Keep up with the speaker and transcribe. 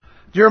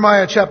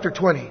Jeremiah chapter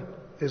 20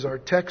 is our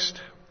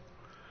text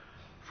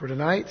for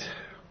tonight.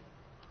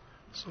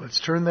 So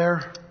let's turn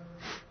there.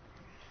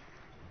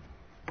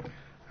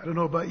 I don't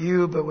know about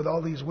you, but with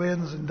all these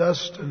winds and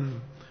dust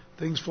and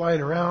things flying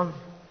around,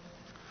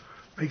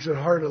 makes it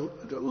a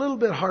little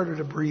bit harder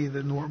to breathe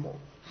than normal.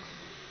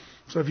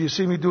 So if you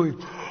see me doing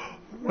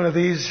one of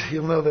these,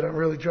 you'll know that I'm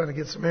really trying to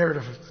get some air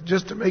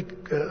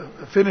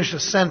to finish a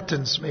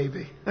sentence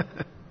maybe.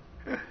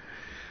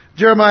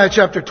 Jeremiah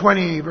chapter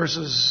 20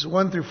 verses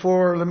 1 through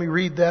 4. Let me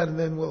read that and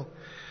then we'll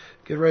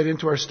get right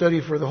into our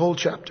study for the whole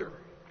chapter.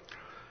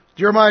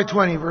 Jeremiah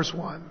 20 verse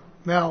 1.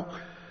 Now,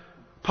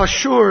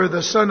 Pashur,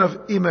 the son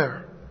of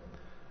Immer,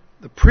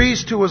 the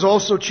priest who was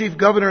also chief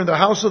governor in the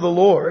house of the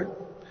Lord,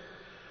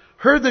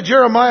 heard that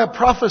Jeremiah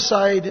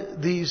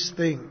prophesied these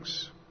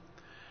things.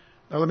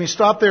 Now let me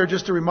stop there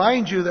just to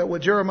remind you that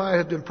what Jeremiah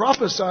had been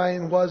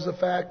prophesying was the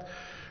fact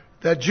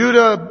that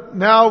Judah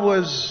now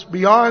was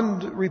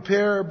beyond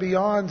repair,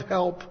 beyond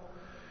help.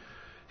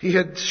 He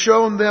had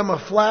shown them a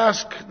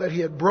flask that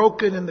he had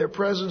broken in their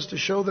presence to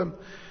show them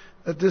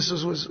that this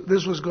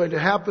was going to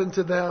happen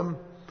to them,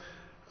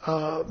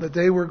 that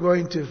they were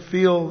going to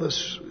feel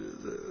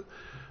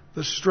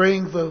the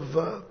strength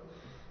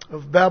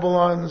of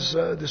Babylon's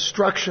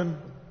destruction.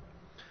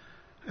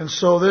 And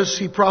so this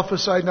he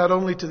prophesied not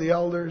only to the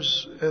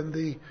elders and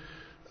the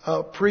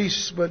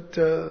priests, but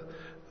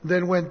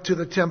then went to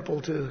the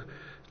temple to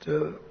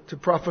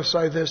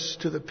prophesy this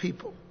to the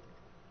people.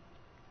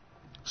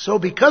 So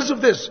because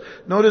of this,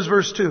 notice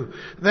verse 2.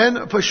 Then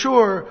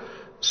Pashur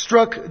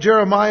struck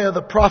Jeremiah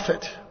the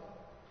prophet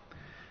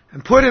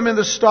and put him in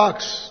the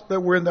stocks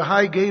that were in the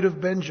high gate of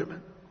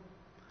Benjamin,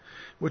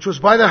 which was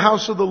by the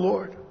house of the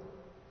Lord.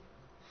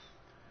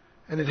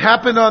 And it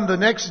happened on the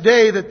next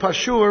day that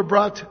Pashur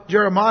brought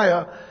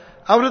Jeremiah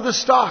out of the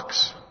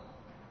stocks.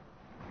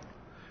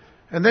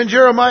 And then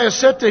Jeremiah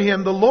said to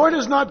him, "The Lord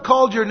has not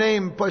called your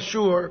name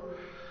Pashur,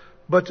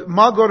 but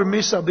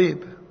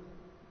Magor-Misabib.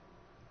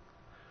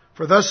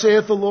 For thus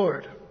saith the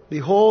Lord,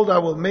 behold, I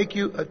will make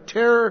you a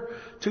terror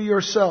to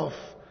yourself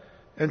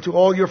and to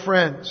all your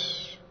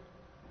friends.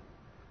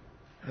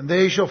 And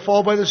they shall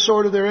fall by the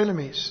sword of their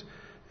enemies,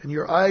 and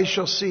your eyes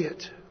shall see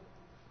it.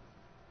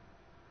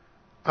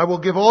 I will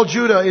give all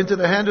Judah into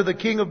the hand of the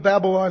king of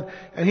Babylon,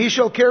 and he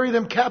shall carry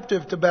them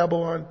captive to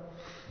Babylon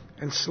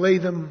and slay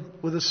them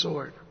with a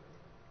sword."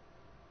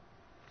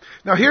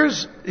 Now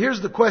here's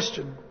the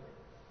question.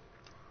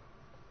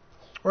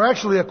 Or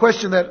actually a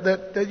question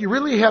that you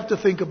really have to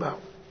think about.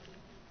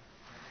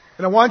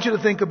 And I want you to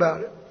think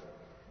about it.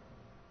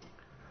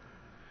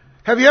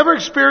 Have you ever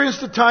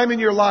experienced a time in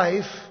your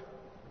life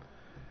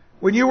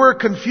when you were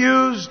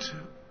confused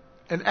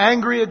and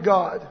angry at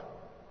God?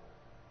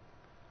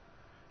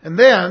 And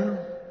then,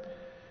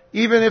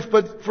 even if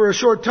but for a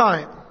short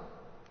time,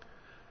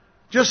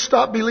 just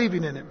stop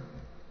believing in Him.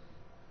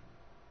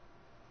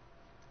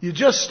 You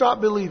just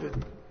stopped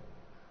believing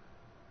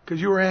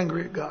because you were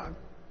angry at God.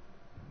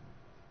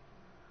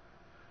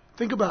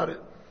 Think about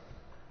it.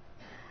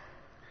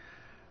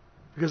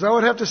 Because I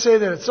would have to say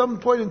that at some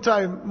point in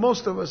time,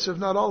 most of us, if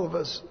not all of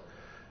us,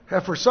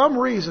 have for some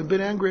reason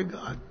been angry at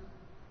God.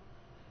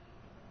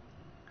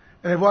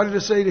 And have wanted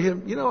to say to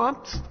Him, you know, I'm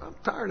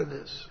tired of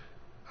this.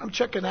 I'm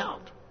checking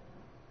out.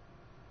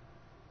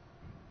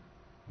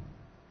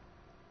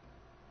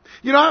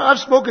 You know, I've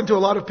spoken to a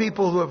lot of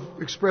people who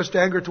have expressed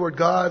anger toward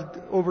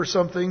God over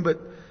something, but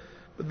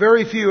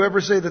very few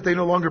ever say that they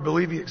no longer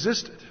believe He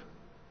existed.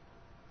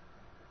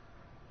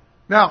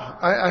 Now,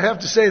 I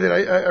have to say that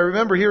I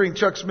remember hearing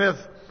Chuck Smith,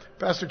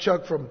 Pastor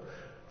Chuck from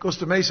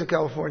Costa Mesa,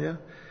 California,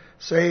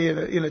 say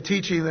in a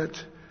teaching that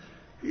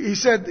he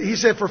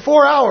said for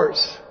 4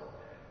 hours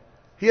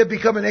he had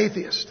become an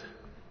atheist.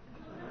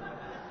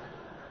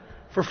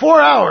 For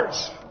 4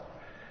 hours.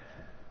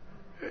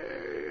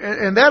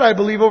 And that, I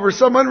believe, over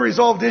some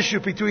unresolved issue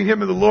between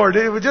him and the Lord.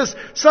 It was just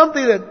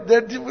something that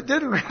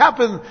didn't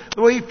happen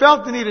the way he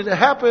felt it needed to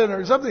happen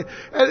or something.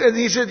 And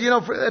he said, you know,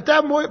 at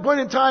that point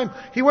in time,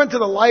 he went to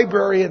the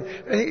library and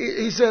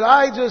he said,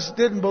 I just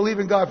didn't believe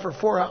in God for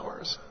 4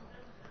 hours.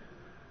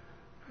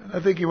 And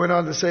I think he went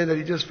on to say that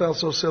he just felt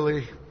so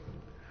silly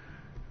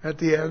at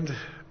the end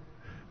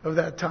of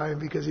that time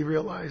because he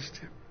realized,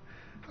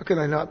 how can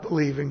I not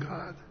believe in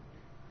God?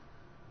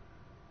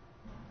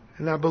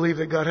 And not believe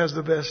that God has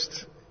the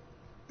best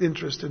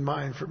interest in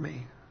mind for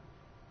me.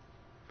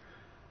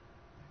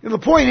 And the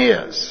point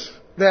is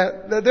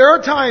that there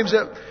are times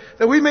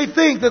that we may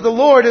think that the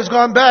Lord has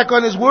gone back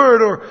on His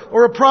word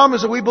or a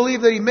promise that we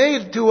believe that He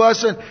made to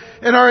us,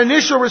 and our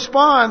initial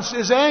response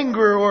is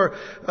anger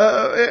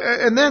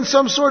and then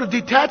some sort of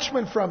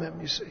detachment from Him,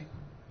 you see.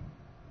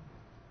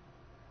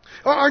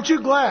 Aren't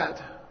you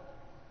glad?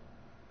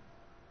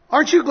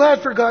 Aren't you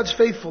glad for God's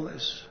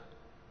faithfulness?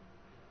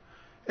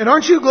 And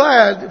aren't you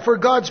glad for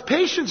God's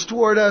patience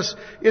toward us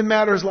in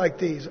matters like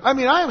these? I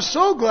mean, I am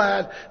so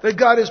glad that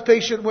God is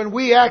patient when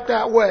we act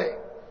that way.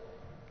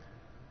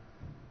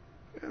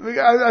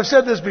 I've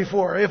said this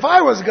before. If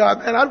I was God,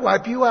 man, I'd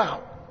wipe you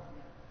out.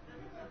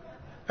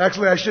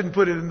 Actually, I shouldn't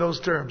put it in those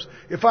terms.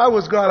 If I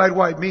was God, I'd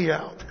wipe me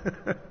out.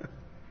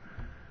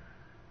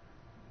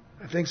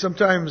 I think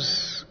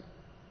sometimes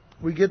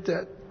we get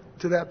to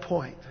that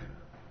point.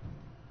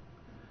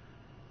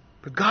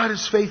 But God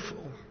is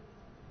faithful.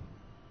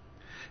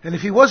 And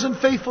if He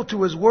wasn't faithful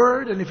to His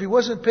Word, and if He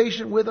wasn't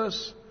patient with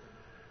us,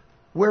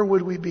 where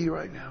would we be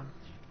right now?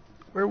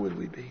 Where would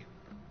we be?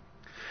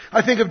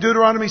 I think of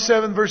Deuteronomy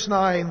 7 verse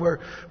 9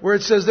 where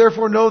it says,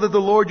 therefore know that the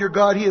Lord your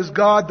God, He is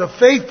God, the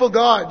faithful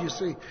God, you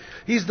see.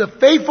 He's the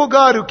faithful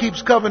God who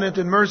keeps covenant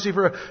and mercy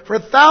for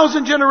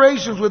 1,000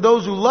 generations with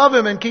those who love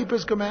Him and keep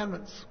His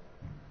commandments.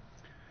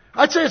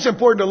 I'd say it's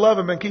important to love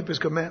Him and keep His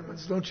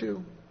commandments, don't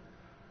you?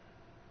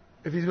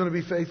 If He's going to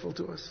be faithful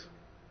to us.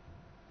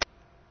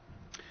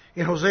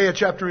 In Hosea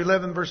chapter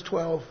 11 verse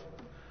 12,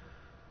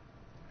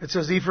 it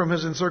says, Ephraim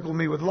has encircled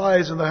me with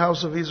lies, and the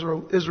house of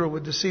Israel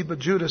with deceit, but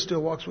Judah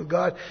still walks with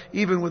God,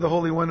 even with the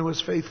Holy One who is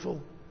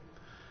faithful.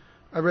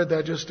 I read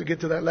that just to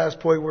get to that last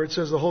point where it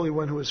says the Holy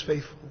One who is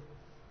faithful.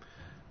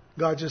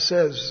 God just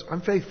says,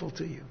 I'm faithful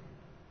to you.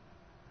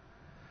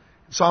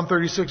 Psalm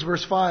 36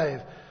 verse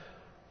 5,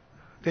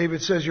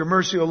 David says, your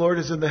mercy, O Lord,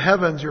 is in the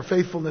heavens, your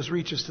faithfulness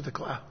reaches to the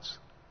clouds.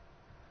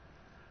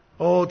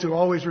 Oh, to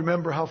always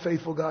remember how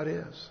faithful God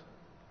is.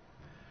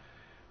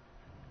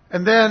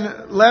 And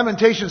then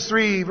Lamentations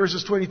 3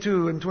 verses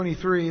 22 and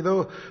 23,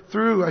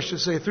 through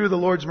the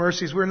Lord's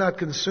mercies we're not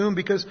consumed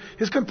because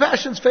His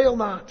compassions fail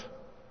not.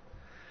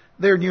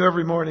 They're new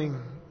every morning.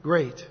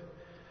 Great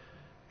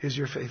is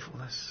your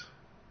faithfulness.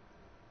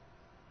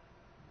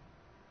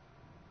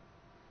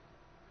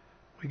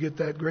 We get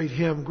that great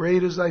hymn,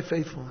 great is thy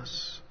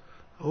faithfulness,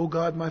 O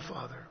God my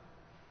Father.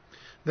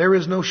 There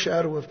is no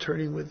shadow of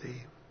turning with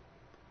thee.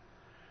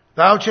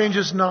 Thou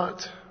changest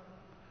not,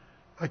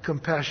 thy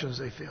compassions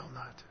they fail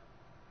not.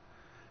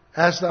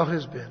 As thou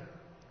hast been,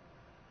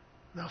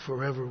 thou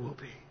forever will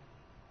be.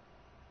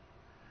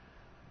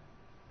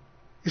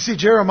 You see,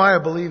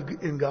 Jeremiah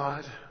believed in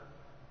God.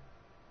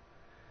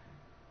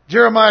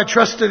 Jeremiah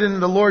trusted in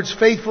the Lord's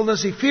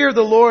faithfulness. He feared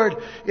the Lord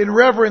in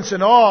reverence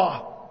and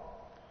awe.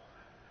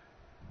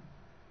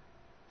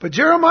 But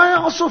Jeremiah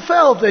also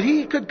felt that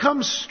he could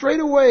come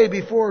straight away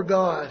before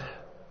God.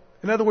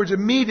 In other words,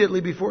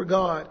 immediately before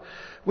God,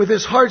 with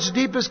his heart's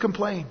deepest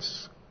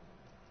complaints.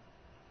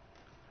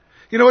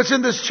 You know, it's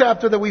in this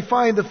chapter that we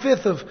find the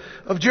fifth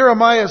of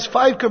Jeremiah's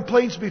 5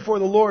 complaints before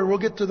the Lord. We'll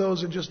get to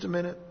those in just a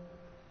minute.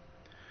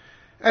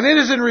 And it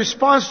is in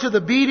response to the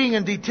beating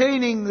and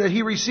detaining that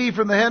he received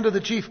from the hand of the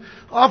chief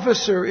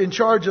officer in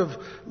charge of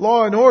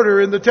law and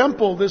order in the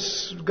temple.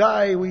 This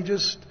guy we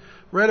just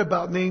read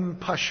about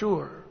named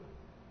Pashur.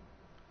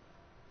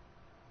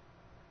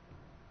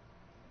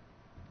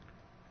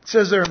 It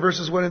says there in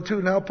verses 1 and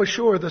 2, now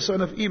Pashur, the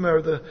son of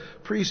Immer, the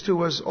priest who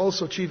was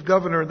also chief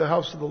governor in the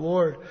house of the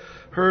Lord,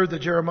 heard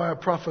that Jeremiah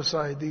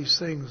prophesied these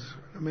things.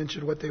 I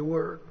mentioned what they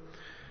were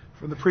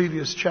from the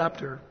previous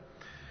chapter.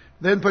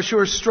 Then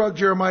Pashur struck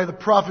Jeremiah the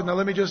prophet. Now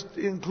let me just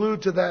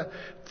include to that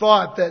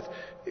thought that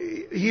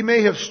he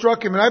may have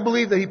struck him, and I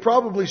believe that he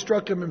probably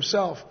struck him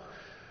himself.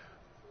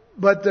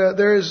 But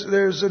there's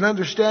an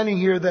understanding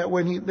here that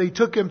when they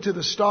took him to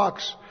the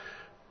stocks,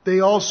 they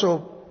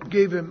also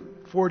gave him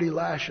 40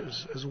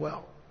 lashes as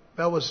well.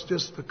 That was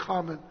just the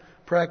common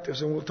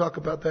practice, and we'll talk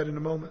about that in a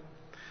moment.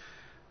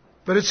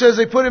 But it says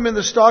they put him in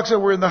the stocks that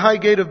were in the high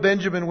gate of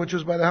Benjamin, which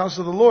was by the house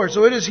of the Lord.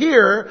 So it is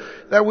here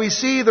that we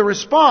see the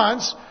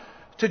response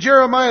to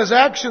Jeremiah's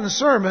action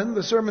sermon,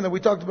 the sermon that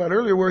we talked about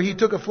earlier, where he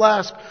took a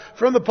flask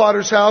from the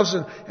potter's house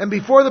and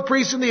before the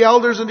priests and the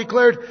elders and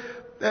declared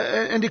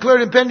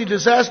impending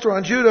disaster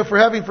on Judah for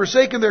having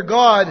forsaken their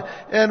God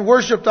and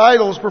worshipped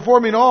idols,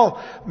 performing all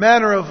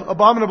manner of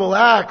abominable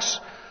acts,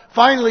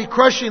 finally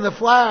crushing the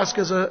flask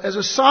as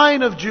a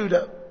sign of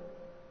Judah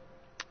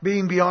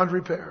being beyond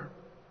repair.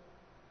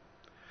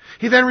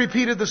 He then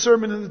repeated the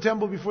sermon in the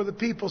temple before the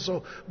people,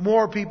 so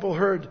more people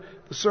heard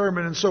the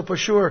sermon. And so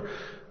Pashur,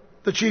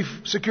 the chief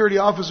security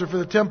officer for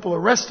the temple,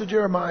 arrested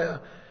Jeremiah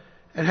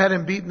and had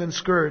him beaten and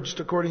scourged,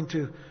 according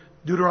to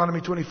Deuteronomy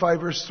 25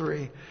 verse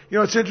 3. You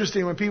know, it's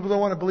interesting, when people don't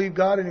want to believe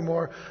God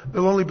anymore,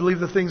 they'll only believe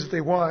the things that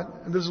they want.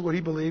 And this is what he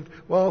believed.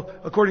 Well,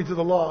 according to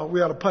the law, we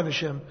ought to punish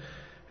him.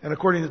 And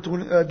according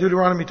to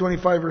Deuteronomy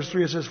 25 verse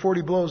 3, it says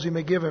 40 blows he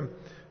may give him,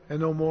 and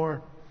no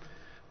more,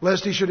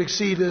 lest he should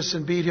exceed this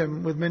and beat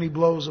him with many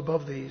blows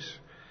above these,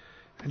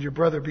 and your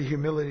brother be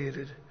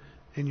humiliated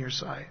in your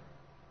sight.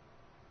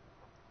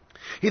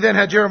 He then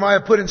had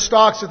Jeremiah put in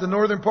stocks at the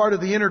northern part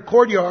of the inner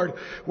courtyard,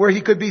 where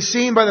he could be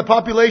seen by the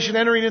population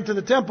entering into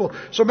the temple.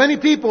 So many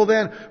people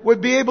then would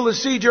be able to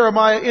see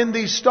Jeremiah in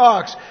these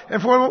stocks.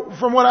 And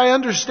from what I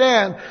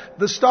understand,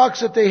 the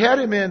stocks that they had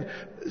him in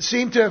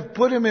seemed to have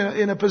put him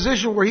in a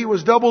position where he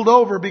was doubled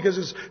over, because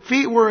his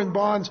feet were in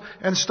bonds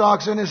and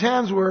stocks and his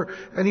hands were,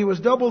 and he was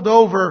doubled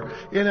over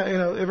in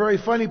a very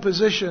funny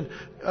position.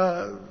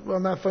 Well,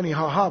 not funny,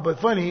 but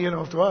funny,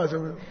 to us,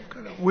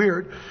 kind of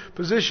weird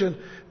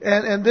position.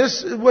 And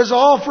this was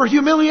all for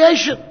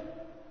humiliation.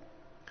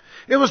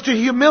 It was to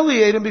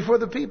humiliate him before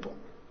the people.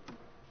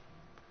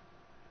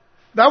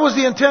 That was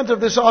the intent of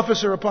this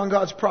officer upon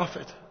God's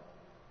prophet.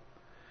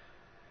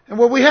 And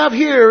what we have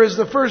here is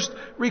the first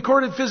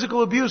recorded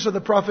physical abuse of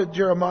the prophet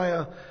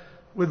Jeremiah,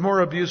 with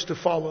more abuse to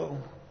follow.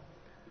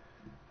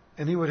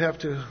 And he would have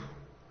to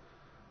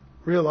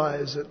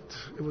realize that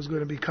it was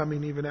going to be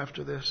coming even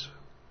after this.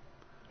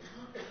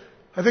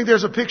 I think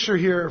there's a picture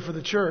here for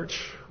the church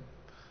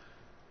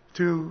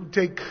to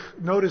take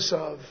notice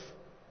of.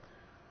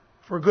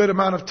 For a good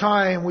amount of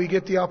time, we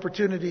get the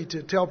opportunity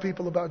to tell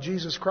people about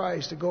Jesus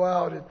Christ, to go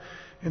out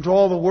into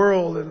all the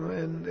world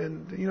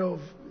and you know,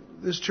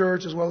 this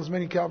church as well as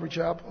many Calvary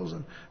chapels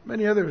and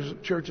many other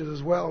churches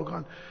as well,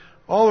 gone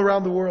all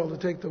around the world to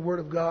take the Word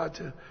of God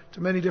to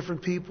many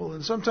different people.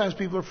 And sometimes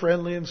people are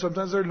friendly and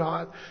sometimes they're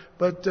not,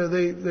 but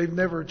they've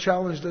never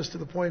challenged us to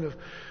the point of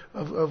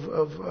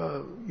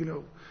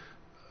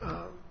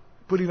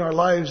putting our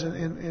lives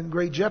in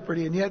great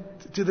jeopardy. And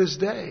yet, to this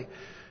day,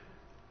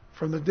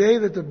 from the day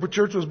that the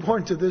church was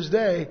born to this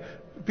day,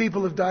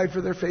 people have died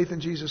for their faith in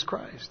Jesus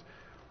Christ.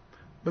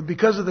 But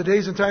because of the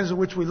days and times in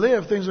which we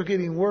live, things are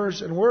getting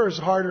worse and worse,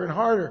 harder and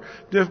harder,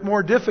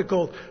 more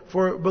difficult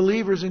for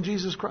believers in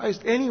Jesus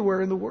Christ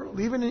anywhere in the world,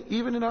 even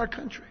in our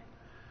country,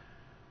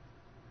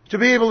 to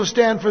be able to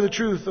stand for the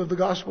truth of the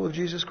gospel of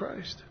Jesus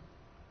Christ.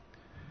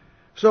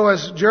 So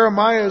as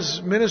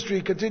Jeremiah's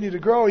ministry continued to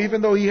grow,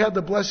 even though he had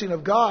the blessing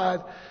of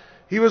God,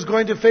 he was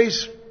going to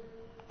face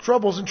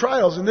troubles and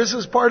trials. And this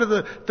is part of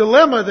the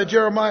dilemma that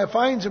Jeremiah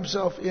finds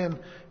himself in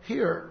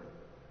here.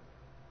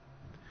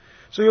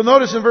 So you'll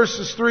notice in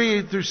verses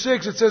 3 through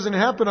 6, it says, and it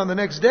happened on the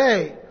next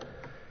day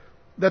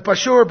that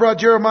Pashur brought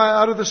Jeremiah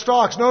out of the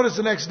stocks. Notice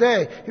the next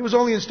day. He was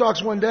only in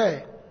stocks one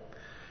day.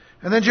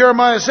 And then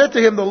Jeremiah said to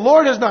him, the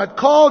Lord has not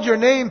called your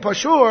name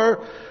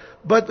Pashur,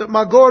 but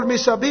Magor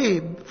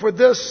Misabib. For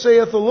this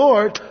saith the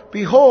Lord,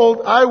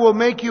 behold, I will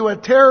make you a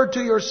terror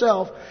to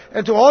yourself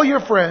and to all your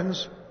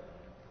friends,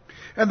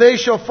 and they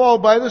shall fall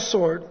by the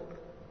sword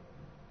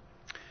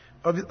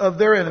of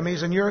their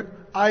enemies, and your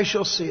eye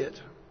shall see it.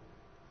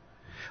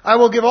 I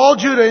will give all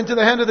Judah into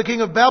the hand of the king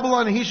of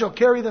Babylon, and he shall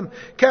carry them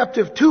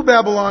captive to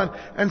Babylon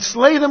and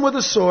slay them with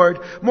a sword.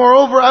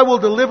 Moreover, I will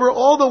deliver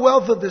all the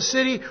wealth of the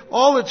city,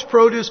 all its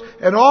produce,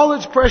 and all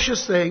its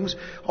precious things.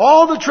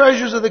 All the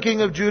treasures of the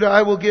king of Judah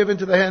I will give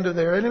into the hand of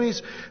their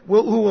enemies,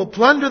 who will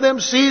plunder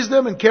them, seize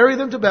them, and carry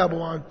them to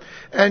Babylon.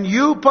 And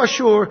you,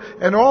 Pashur,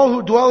 and all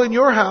who dwell in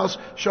your house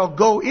shall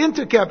go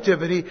into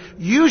captivity.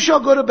 You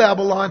shall go to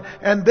Babylon,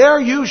 and there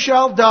you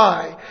shall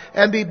die,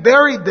 and be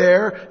buried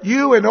there,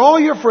 you and all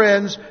your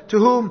friends, to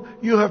whom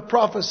you have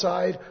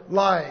prophesied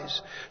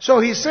lies. So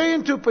he's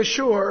saying to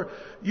Pashur,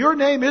 your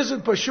name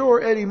isn't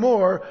Pashur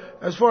anymore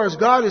as far as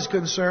God is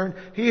concerned.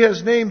 He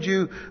has named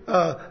you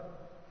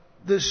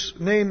this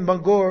name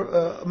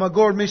Magor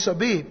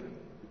Misabib,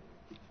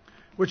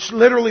 which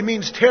literally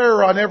means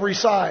terror on every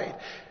side.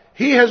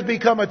 He has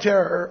become a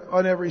terror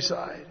on every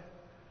side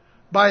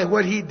by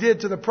what he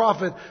did to the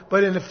prophet,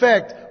 but in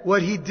effect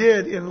what he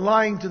did in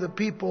lying to the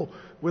people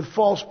with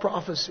false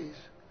prophecies.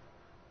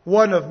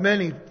 One of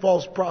many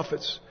false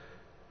prophets,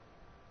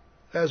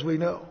 as we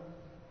know.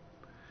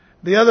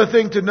 The other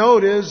thing to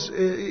note is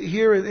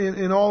here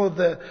in all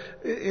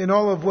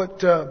of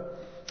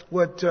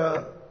what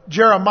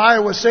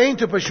Jeremiah was saying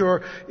to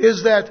Pashur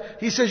is that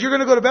he says, you're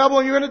going to go to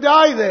Babylon, you're going to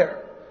die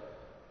there.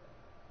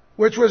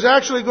 Which was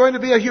actually going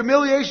to be a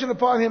humiliation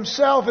upon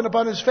himself and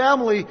upon his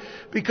family,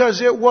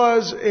 because it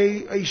was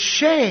a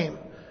shame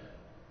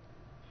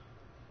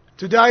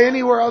to die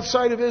anywhere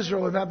outside of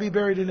Israel and not be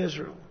buried in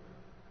Israel.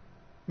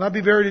 Not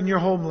be buried in your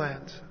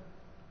homeland.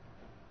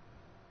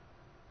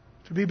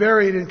 To be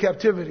buried in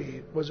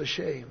captivity was a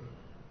shame.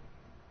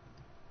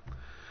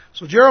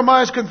 So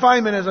Jeremiah's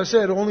confinement, as I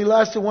said, only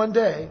lasted one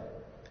day.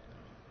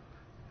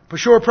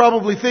 Pashur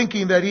probably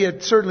thinking that he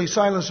had certainly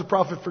silenced the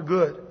prophet for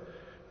good.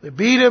 They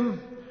beat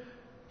him,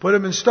 put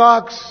him in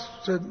stocks,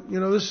 said,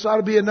 this ought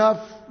to be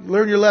enough.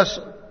 Learn your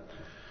lesson.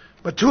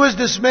 But to his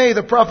dismay,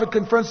 the prophet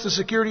confronts the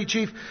security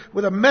chief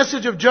with a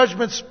message of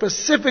judgment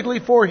specifically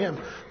for him.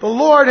 The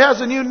Lord has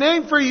a new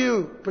name for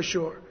you,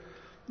 Pashur.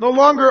 No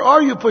longer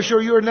are you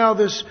Pashur, you are now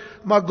this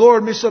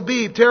Magor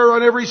Misabib, terror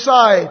on every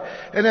side.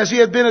 And as he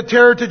had been a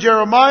terror to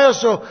Jeremiah,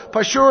 so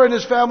Pashur and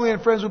his family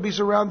and friends would be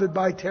surrounded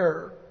by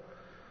terror.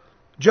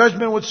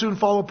 Judgment would soon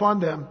fall upon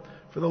them,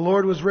 for the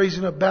Lord was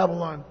raising up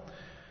Babylon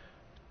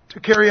to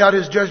carry out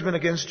his judgment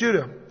against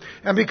Judah.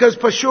 And because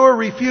Pashur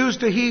refused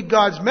to heed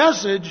God's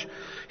message,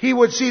 he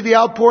would see the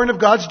outpouring of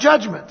God's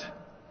judgment.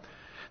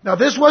 Now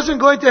this wasn't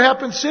going to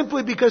happen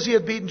simply because he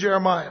had beaten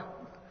Jeremiah.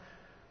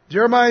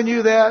 Jeremiah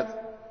knew that,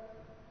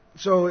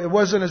 so it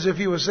wasn't as if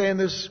he was saying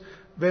this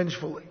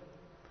vengefully.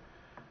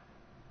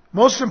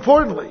 Most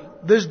importantly,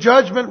 this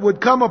judgment would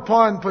come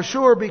upon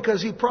Pashur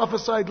because he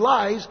prophesied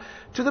lies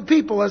to the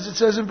people, as it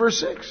says in verse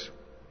 6.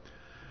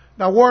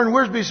 Now Warren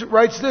Wiersbe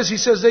writes this. He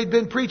says they'd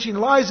been preaching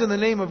lies in the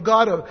name of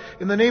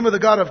the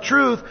God of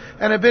truth,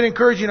 and have been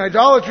encouraging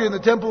idolatry in the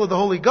temple of the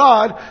holy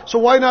God. So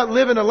why not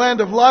live in a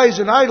land of lies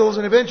and idols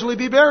and eventually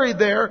be buried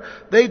there?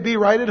 They'd be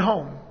right at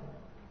home.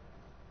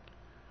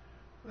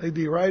 They'd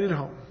be right at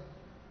home.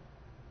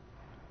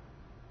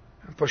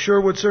 And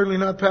Pashur would certainly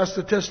not pass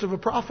the test of a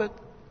prophet.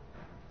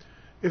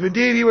 If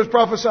indeed he was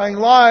prophesying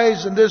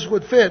lies, then this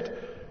would fit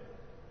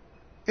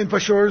in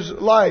Pashur's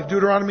life.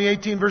 Deuteronomy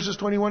 18 verses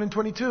 21 and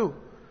 22.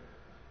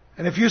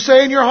 And if you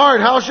say in your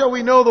heart, how shall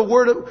we know the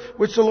word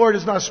which the Lord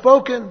has not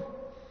spoken?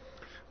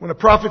 When a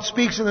prophet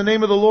speaks in the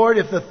name of the Lord,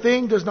 if the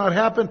thing does not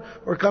happen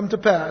or come to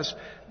pass,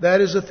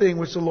 that is a thing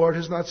which the Lord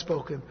has not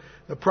spoken.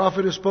 The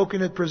prophet has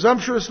spoken it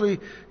presumptuously,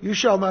 you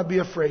shall not be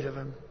afraid of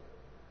him.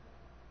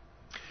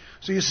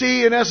 So you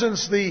see, in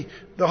essence, the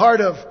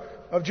heart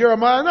of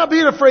Jeremiah, not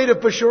being afraid of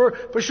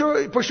Pashur.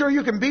 Pashur,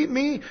 you can beat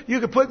me, you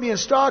can put me in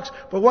stocks,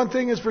 but one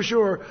thing is for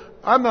sure,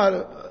 I'm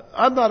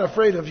not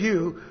afraid of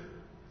you,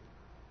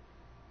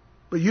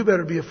 but you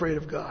better be afraid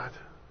of God.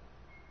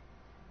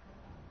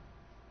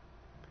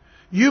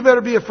 You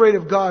better be afraid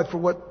of God for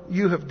what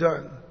you have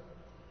done.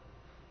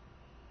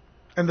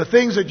 And the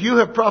things that you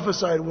have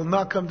prophesied will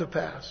not come to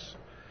pass.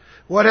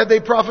 What had they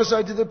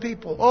prophesied to the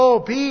people?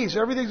 Oh, peace.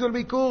 Everything's going to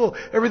be cool.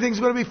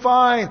 Everything's going to be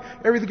fine.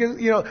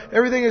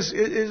 Everything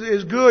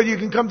is good. You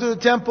can come to the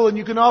temple and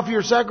you can offer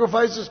your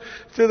sacrifices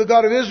to the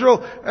God of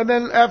Israel. And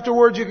then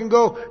afterwards you can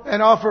go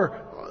and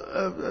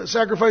offer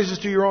sacrifices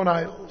to your own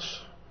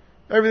idols.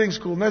 Everything's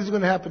cool. Nothing's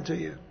going to happen to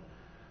you.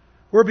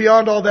 We're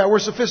beyond all that. We're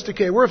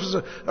sophisticated. We're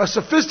a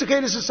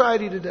sophisticated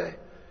society today.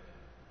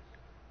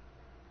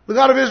 The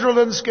God of Israel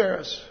doesn't scare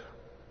us.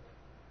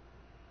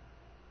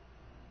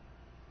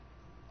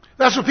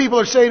 That's what people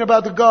are saying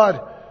about the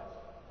God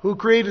who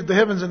created the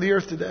heavens and the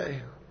earth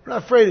today. We're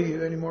not afraid of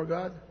you anymore,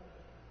 God.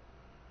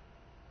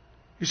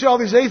 You see all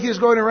these atheists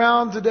going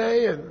around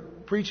today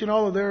and preaching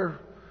all of their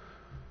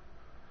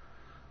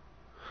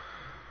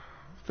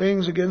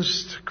things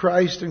against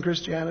Christ and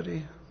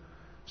Christianity.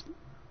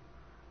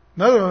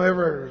 None of them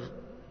ever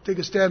take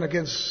a stand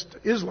against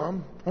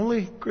Islam,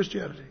 only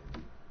Christianity.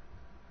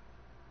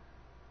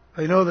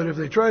 They know that if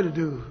they try to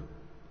do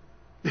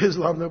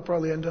Islam, they'll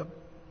probably end up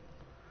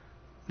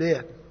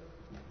dead.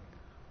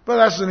 But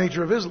that's the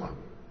nature of Islam.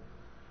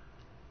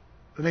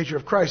 The nature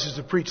of Christ is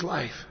to preach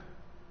life,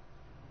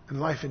 and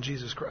life in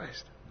Jesus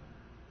Christ.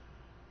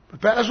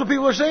 But that's what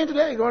people are saying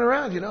today, going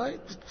around, you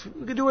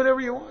can do whatever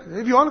you want.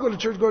 If you want to go to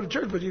church, go to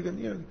church, but you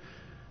can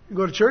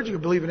go to church, you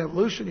can believe in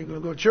evolution, you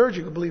can go to church,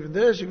 you can believe in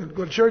this, you can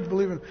go to church,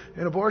 believe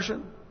in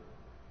abortion.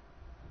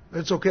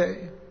 It's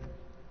okay.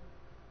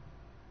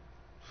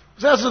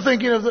 So that's the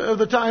thinking of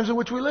the times in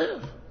which we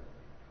live.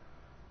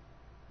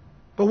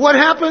 But what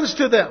happens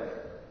to them?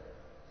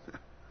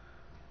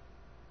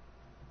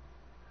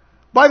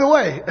 By the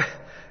way,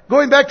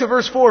 going back to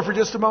verse 4 for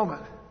just a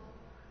moment.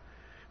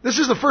 This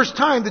is the first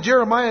time that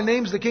Jeremiah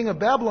names the king of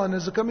Babylon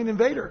as the coming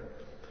invader.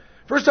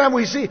 First time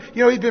we see,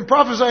 he's been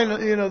prophesying,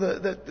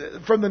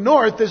 that from the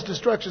north this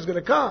destruction is going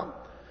to come.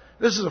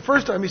 This is the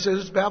first time he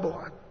says it's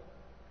Babylon.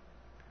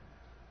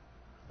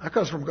 That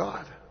comes from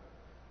God.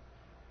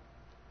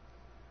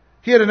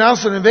 He had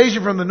announced an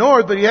invasion from the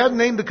north, but he hadn't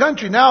named the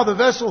country. Now the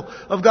vessel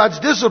of God's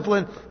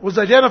discipline was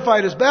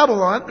identified as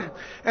Babylon,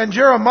 and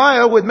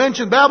Jeremiah would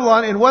mention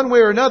Babylon in one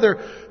way or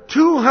another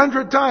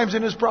 200 times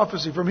in his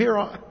prophecy from here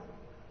on.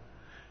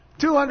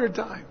 200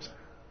 times.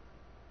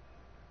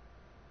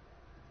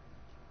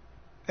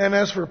 And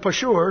as for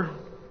Pashur,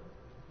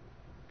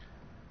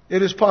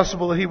 it is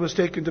possible that he was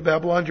taken to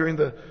Babylon during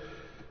the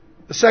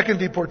second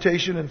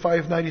deportation in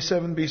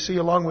 597 BC,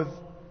 along with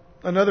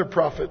another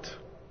prophet,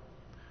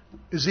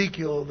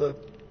 Ezekiel, the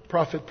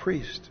prophet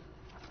priest.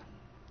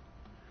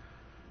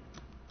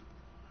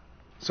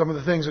 Some of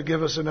the things that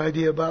give us an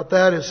idea about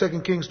that is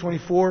 2 Kings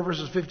 24,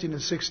 verses 15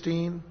 and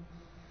 16.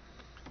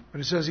 When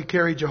it says he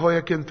carried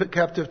Jehoiakim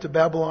captive to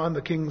Babylon,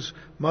 the king's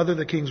mother,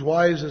 the king's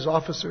wives, his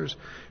officers,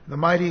 and the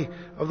mighty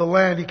of the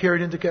land he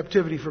carried into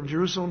captivity from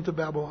Jerusalem to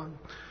Babylon.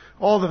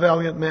 All the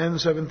valiant men,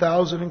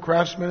 7,000, and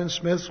craftsmen and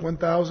smiths,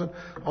 1,000,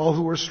 all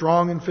who were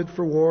strong and fit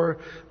for war,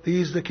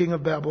 these the king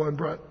of Babylon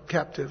brought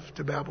captive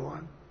to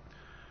Babylon.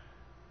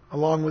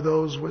 Along with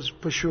those was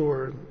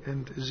Pashur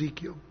and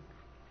Ezekiel.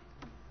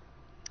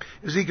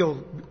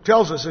 Ezekiel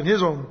tells us in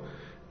his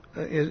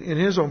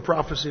own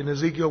prophecy in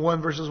Ezekiel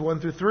 1 verses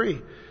 1 through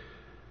 3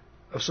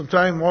 of some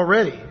time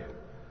already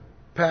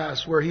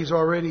past where he's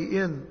already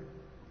in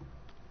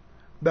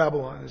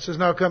Babylon. It says,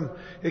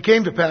 it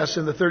came to pass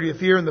in the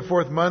 30th year in the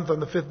 4th month on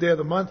the 5th day of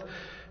the month,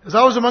 as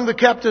I was among the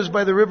captives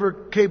by the river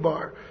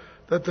Chebar,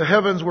 that the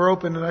heavens were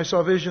opened and I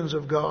saw visions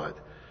of God.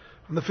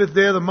 On the 5th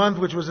day of the month,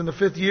 which was in the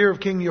 5th year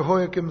of King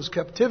Jehoiakim's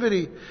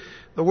captivity,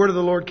 the word of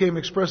the Lord came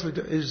expressly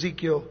to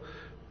Ezekiel,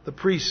 the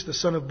priest, the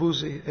son of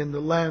Buzi, in the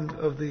land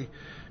of the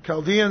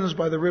Chaldeans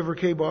by the river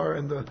Chebar,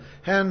 and the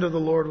hand of the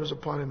Lord was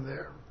upon him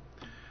there.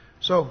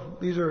 So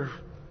these are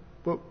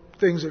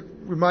things that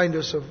remind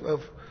us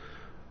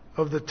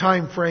of the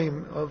time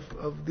frame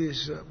of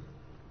these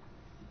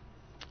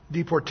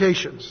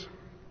deportations.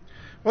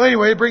 Well,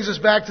 anyway, it brings us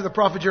back to the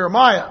prophet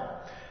Jeremiah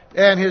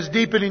and his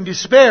deepening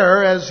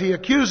despair as he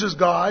accuses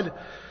God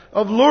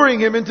of luring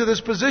him into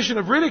this position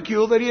of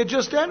ridicule that he had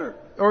just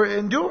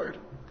endured.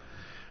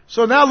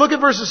 So now look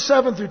at verses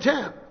 7 through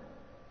 10.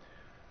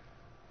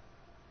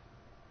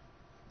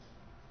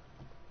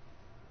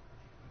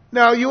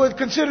 Now, you would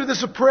consider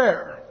this a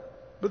prayer.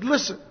 But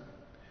listen.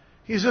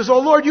 He says, "Oh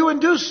Lord, you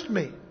induced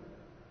me."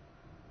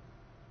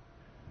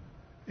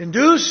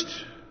 Induced,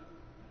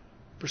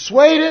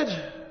 persuaded,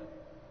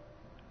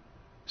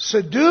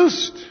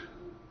 seduced.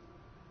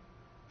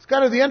 It's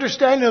kind of the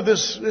understanding of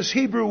this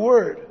Hebrew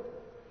word.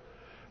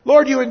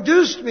 Lord, you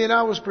induced me and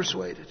I was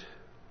persuaded.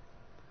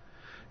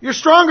 You're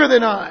stronger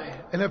than I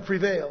and have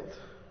prevailed.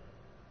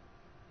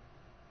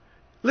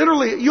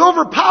 Literally, you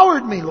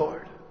overpowered me,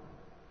 Lord.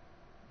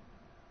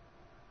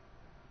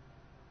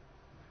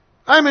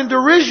 I'm in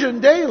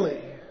derision daily.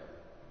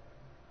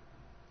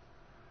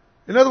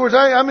 In other words,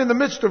 I'm in the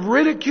midst of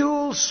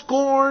ridicule,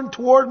 scorn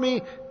toward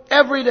me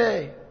every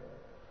day.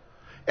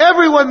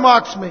 Everyone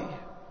mocks me.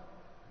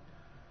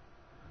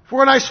 For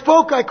when I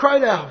spoke, I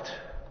cried out.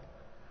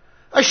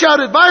 I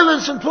shouted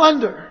violence and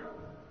plunder.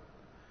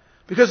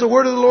 Because the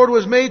word of the Lord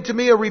was made to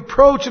me a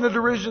reproach and a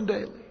derision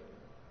daily.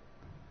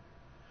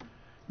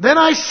 Then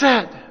I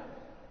said,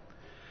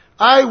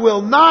 I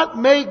will not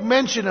make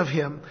mention of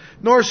him,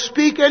 nor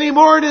speak any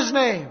more in his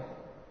name.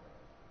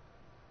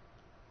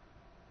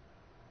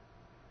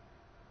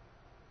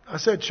 I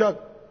said Chuck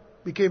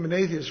became an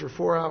atheist for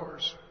 4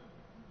 hours.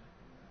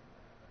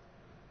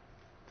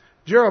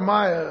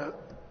 Jeremiah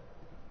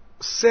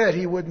said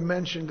he wouldn't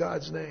mention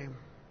God's name.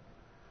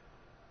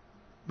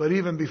 But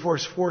even before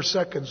 4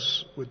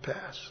 seconds would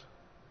pass,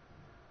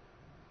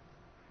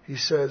 he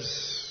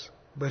says,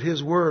 but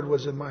his word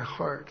was in my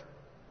heart,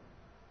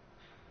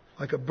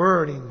 like a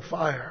burning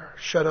fire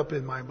shut up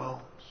in my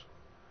bones.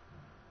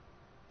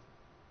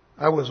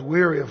 I was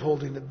weary of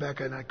holding it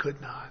back, and I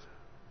could not.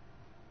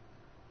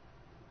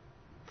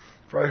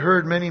 For I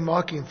heard many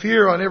mocking,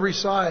 fear on every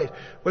side.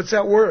 What's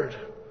that word?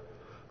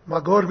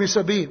 Magor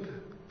misabib.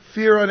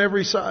 Fear on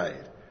every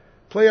side.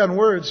 Play on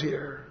words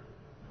here.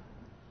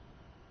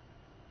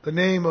 The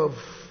name of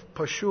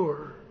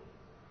Pashur.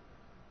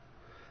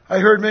 I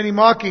heard many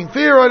mocking,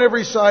 fear on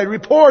every side.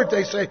 Report,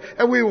 they say,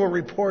 and we will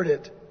report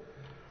it.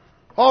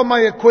 All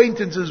my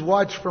acquaintances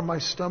watch for my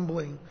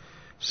stumbling,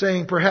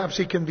 saying, perhaps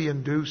he can be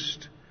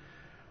induced.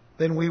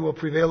 Then we will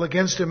prevail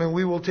against him, and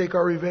we will take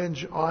our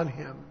revenge on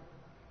him.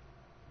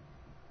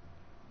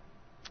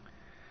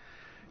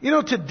 You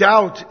know, to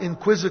doubt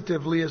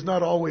inquisitively is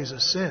not always a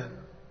sin.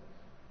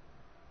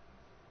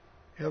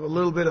 You have a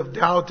little bit of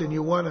doubt and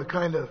you want to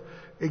kind of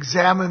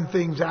examine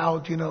things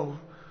out, you know.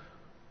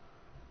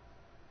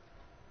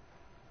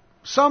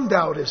 Some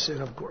doubt is sin,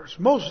 of course.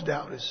 Most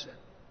doubt is sin.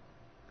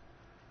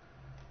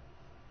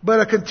 But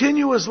a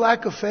continuous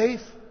lack of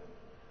faith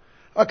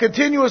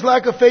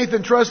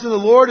and trust in the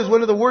Lord is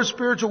one of the worst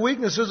spiritual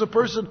weaknesses a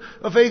person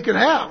of faith can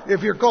have,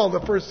 if you're called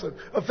a person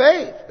of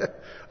faith.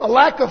 A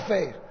lack of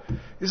faith.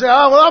 You say,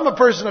 oh, well, I'm a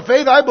person of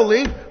faith. I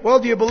believe. Well,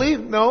 do you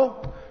believe?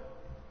 No.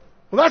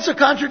 Well, that's a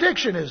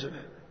contradiction, isn't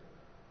it?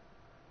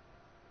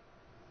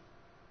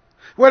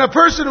 When a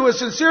person who is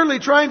sincerely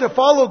trying to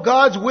follow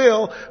God's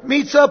will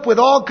meets up with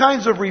all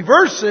kinds of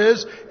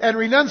reverses and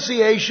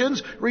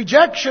renunciations,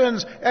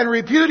 rejections and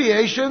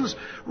repudiations,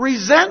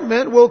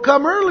 resentment will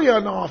come early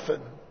and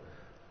often.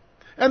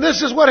 And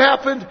this is what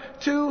happened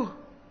to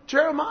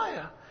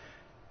Jeremiah.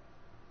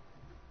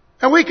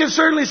 And we can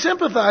certainly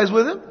sympathize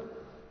with him.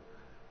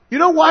 You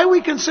know why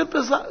we can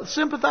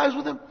sympathize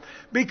with him?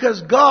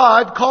 Because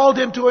God called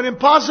him to an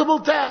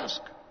impossible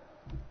task.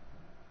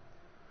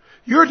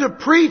 You're to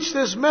preach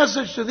this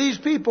message to these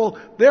people,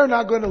 they're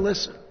not going to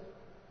listen.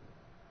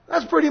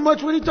 That's pretty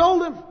much what he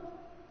told him.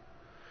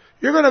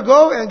 You're going to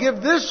go and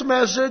give this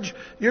message,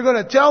 you're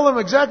going to tell them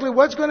exactly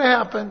what's going to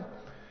happen.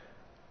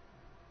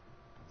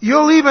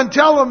 You'll even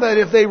tell them that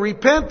if they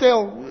repent,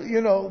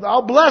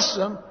 I'll bless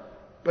them,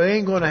 but it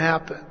ain't going to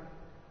happen.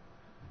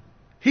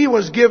 He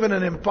was given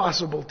an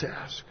impossible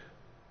task.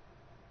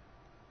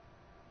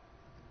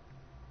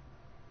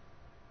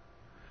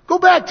 Go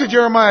back to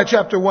Jeremiah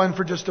chapter 1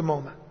 for just a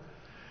moment.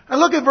 And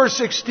look at verse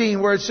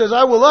 16 where it says,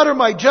 I will utter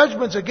my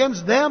judgments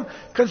against them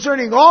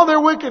concerning all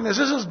their wickedness.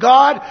 This is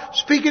God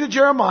speaking to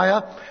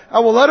Jeremiah. I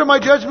will utter my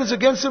judgments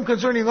against them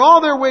concerning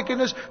all their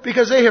wickedness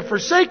because they have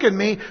forsaken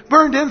me,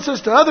 burned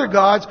incense to other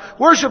gods,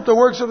 worshipped the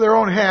works of their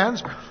own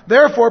hands.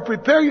 Therefore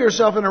prepare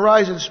yourself and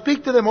arise and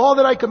speak to them all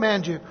that I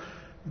command you.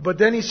 But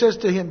then he says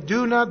to him,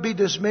 do not be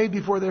dismayed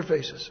before their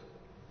faces,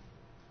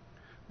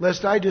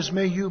 lest I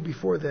dismay you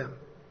before them.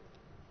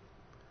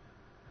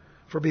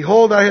 For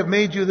behold, I have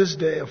made you this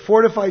day a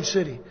fortified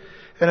city,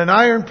 and an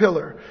iron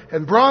pillar,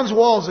 and bronze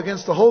walls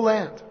against the whole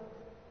land,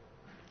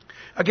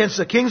 against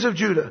the kings of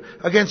Judah,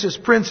 against his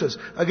princes,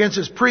 against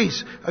his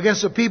priests,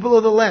 against the people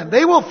of the land.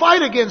 They will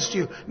fight against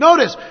you.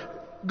 Notice,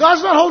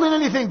 God's not holding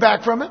anything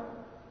back from him.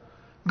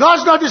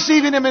 God's not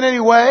deceiving him in any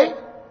way.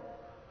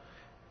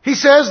 He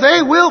says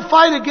they will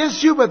fight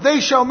against you, but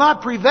they shall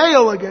not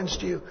prevail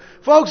against you.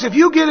 Folks, if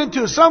you get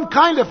into some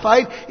kind of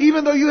fight,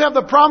 even though you have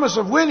the promise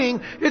of winning,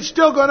 it's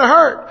still going to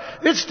hurt.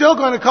 It's still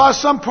going to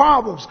cause some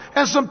problems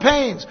and some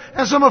pains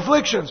and some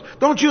afflictions.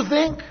 Don't you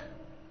think?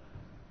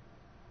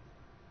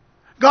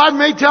 God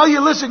may tell you,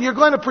 listen, you're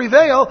going to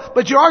prevail,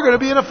 but you are going to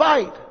be in a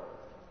fight.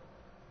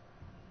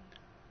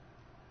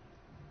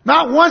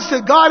 Not once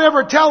did God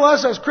ever tell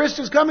us as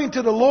Christians coming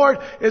to the Lord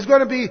is going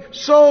to be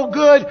so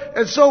good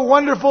and so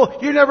wonderful.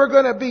 You're never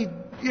going to be hurting.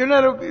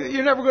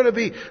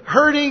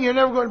 You're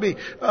never going to be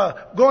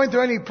going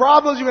through any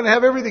problems. You're going to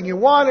have everything you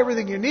want,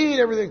 everything you need,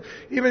 everything.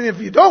 Even if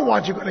you don't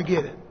want, you're going to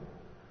get it.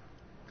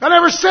 I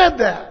never said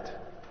that.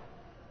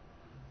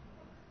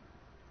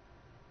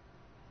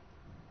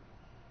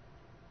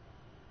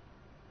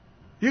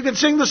 You can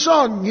sing the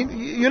song,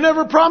 you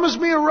never promised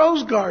me a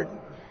rose garden.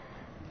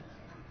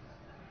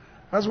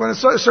 That's one of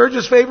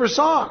Serge's favorite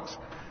songs.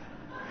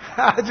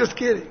 Just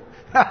kidding.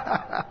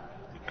 God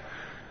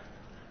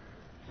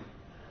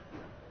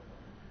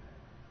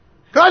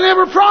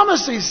never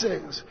promised these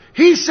things.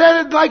 He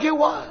said it like it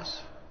was.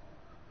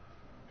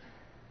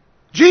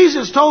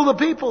 Jesus told the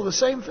people the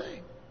same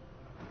thing.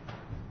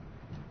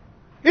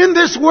 In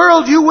this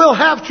world you will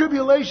have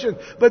tribulation,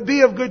 but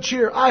be of good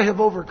cheer. I have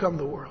overcome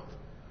the world.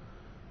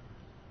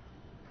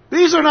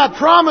 These are not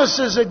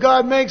promises that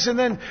God makes and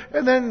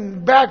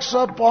then backs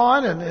up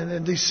on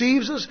and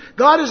deceives us.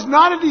 God is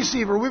not a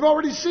deceiver. We've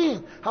already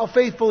seen how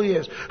faithful He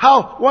is,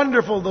 how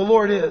wonderful the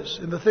Lord is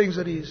in the things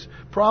that He's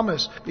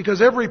promised.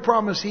 Because every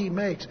promise He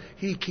makes,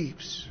 He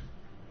keeps.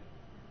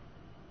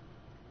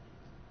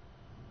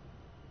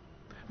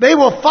 They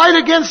will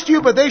fight against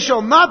you, but they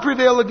shall not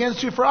prevail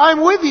against you, for I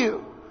am with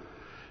you.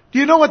 Do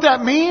you know what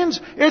that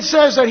means? It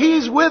says that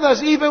He's with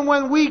us even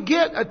when we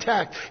get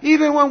attacked,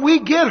 even when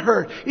we get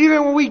hurt,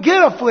 even when we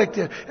get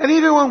afflicted, and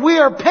even when we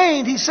are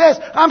pained. He says,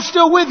 I'm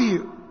still with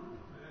you.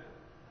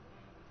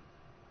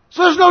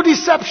 So there's no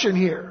deception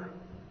here.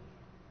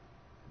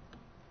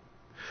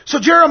 So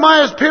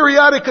Jeremiah's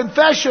periodic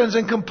confessions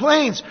and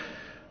complaints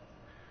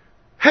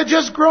had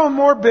just grown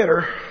more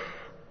bitter.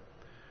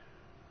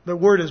 The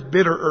word is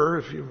bitterer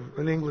if you're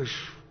an English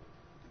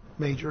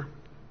major.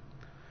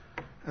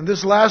 And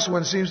this last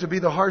one seems to be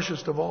the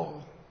harshest of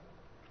all.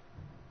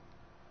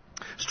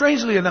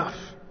 Strangely enough,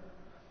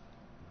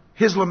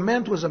 his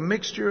lament was a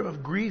mixture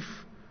of grief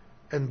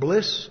and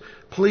bliss,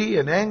 plea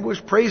and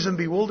anguish, praise and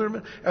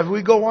bewilderment. As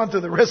we go on to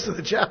the rest of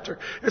the chapter,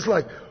 it's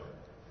like,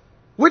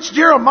 which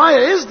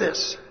Jeremiah is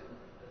this?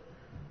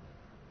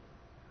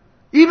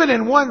 Even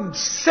in one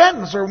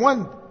sentence or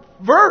one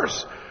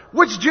verse,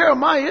 which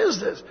Jeremiah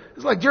is this?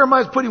 It's like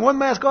Jeremiah's putting one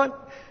mask on,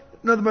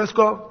 another mask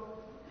off.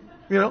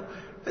 You know?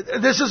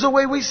 This is the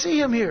way we see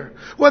him here.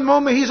 One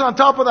moment he's on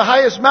top of the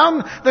highest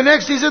mountain. The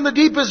next he's in the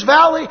deepest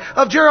valley.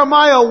 Of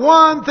Jeremiah,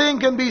 one thing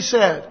can be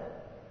said.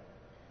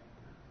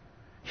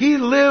 He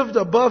lived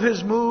above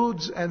his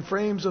moods and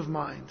frames of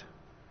mind.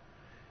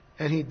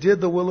 And he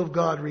did the will of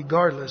God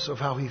regardless of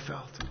how he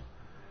felt.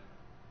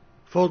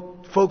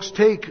 Folks,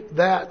 take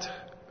that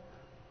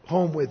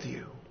home with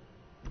you.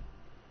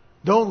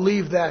 Don't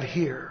leave that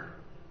here.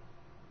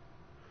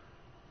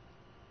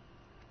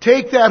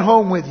 Take that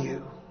home with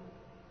you.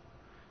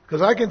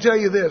 Because I can tell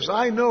you this,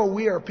 I know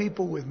we are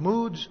people with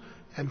moods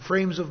and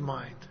frames of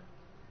mind.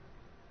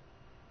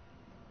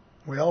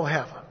 We all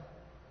have them.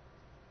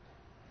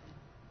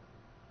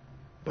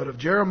 But of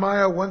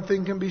Jeremiah, one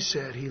thing can be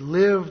said. He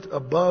lived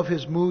above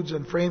his moods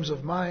and frames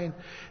of mind,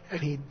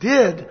 and he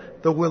did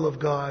the will of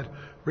God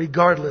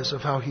regardless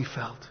of how he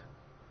felt.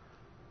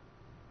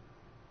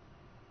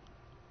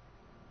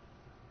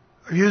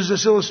 I've used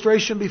this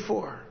illustration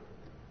before.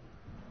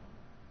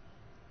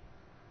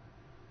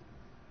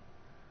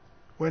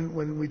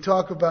 When we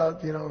talk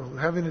about,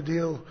 having to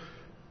deal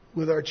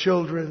with our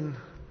children,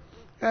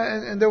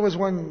 and there was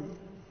one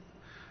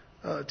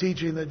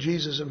teaching that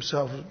Jesus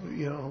himself,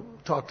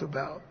 talked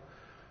about,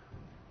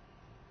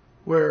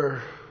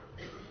 where,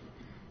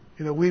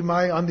 we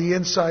might on the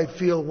inside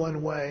feel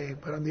one way,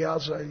 but on the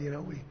outside,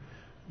 we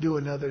do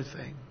another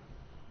thing.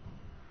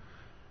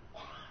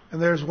 And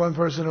there's one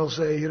person who'll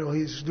say,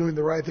 he's doing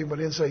the right thing,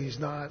 but inside he's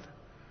not.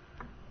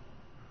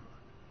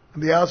 On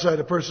the outside,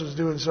 the person's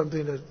doing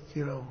something that,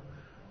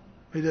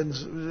 he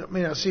doesn't,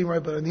 may not seem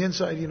right, but on the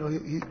inside,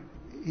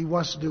 he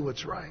wants to do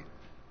what's right.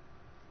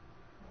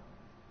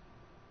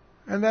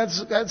 And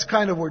that's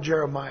kind of where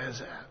Jeremiah's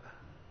at.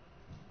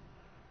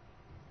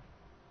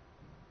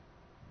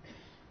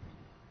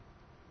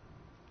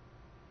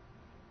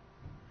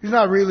 He's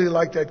not really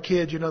like that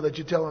kid, that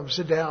you tell him,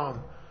 sit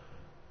down,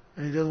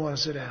 and he doesn't want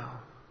to sit down.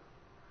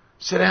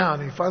 Sit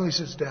down, and he finally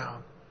sits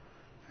down.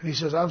 And he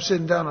says, I'm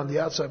sitting down on the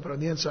outside, but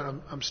on the inside,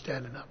 I'm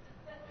standing up.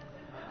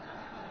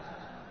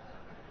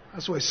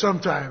 That's the way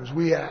sometimes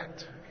we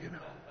act,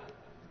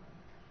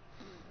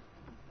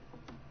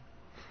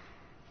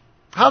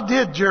 How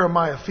did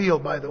Jeremiah feel,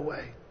 by the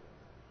way?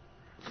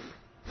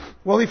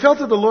 Well, he felt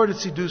that the Lord had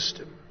seduced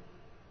him.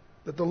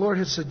 That the Lord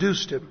had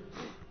seduced him.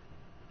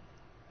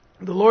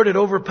 The Lord had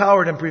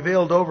overpowered and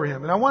prevailed over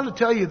him. And I want to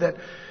tell you that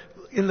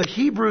in the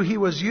Hebrew, he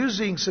was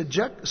using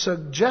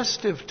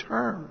suggestive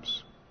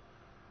terms,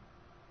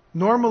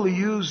 normally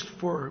used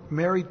for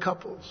married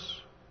couples.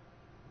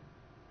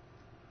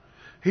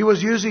 He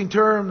was using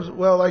terms,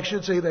 I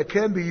should say, that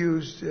can be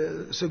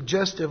used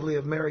suggestively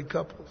of married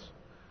couples,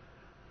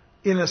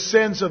 in a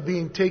sense of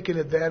being taken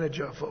advantage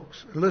of,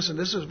 folks. And listen,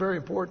 this is very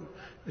important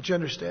that you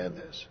understand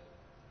this.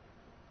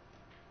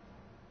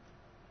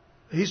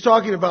 He's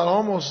talking about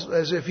almost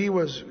as if he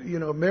was,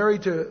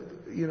 married to,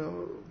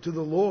 to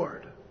the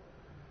Lord.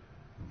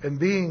 And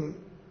being,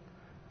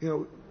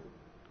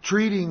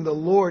 treating the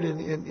Lord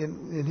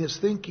in his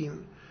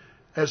thinking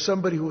as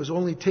somebody who was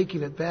only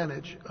taking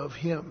advantage of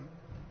him.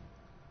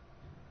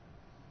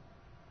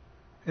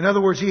 In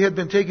other words, he had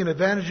been taken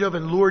advantage of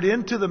and lured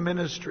into the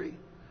ministry.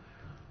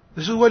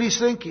 This is what he's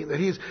thinking, that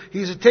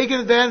he's taken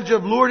advantage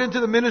of, lured into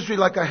the ministry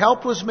like a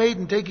helpless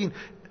maiden taken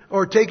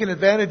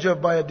advantage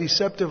of by a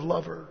deceptive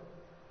lover.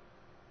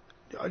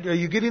 Are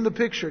you getting the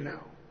picture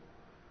now?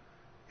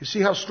 You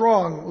see how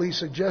strongly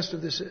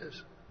suggestive this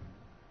is.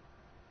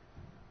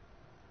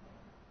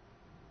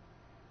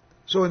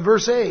 So in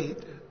verse 8,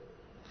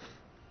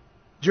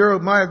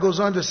 Jeremiah goes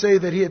on to say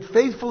that he had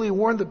faithfully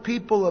warned the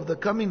people of the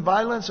coming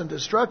violence and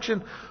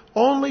destruction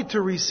only to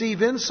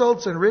receive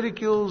insults and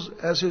ridicules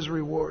as his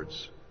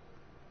rewards.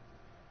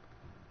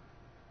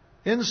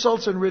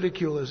 Insults and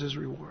ridicule as his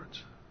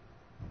rewards.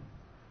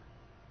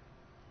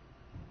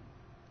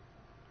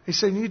 He's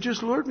saying, you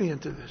just lured me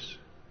into this.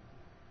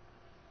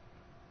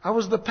 I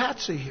was the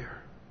patsy here.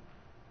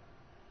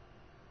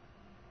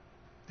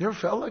 You ever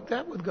felt like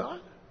that with God?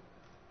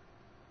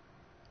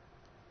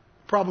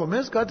 Problem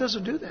is, God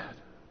doesn't do that.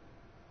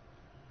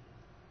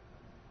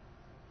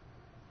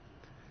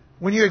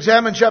 When you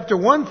examine chapter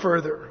 1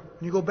 further,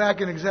 when you go back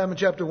and examine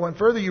chapter 1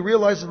 further, you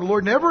realize that the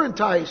Lord never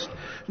enticed,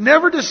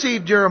 never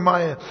deceived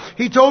Jeremiah.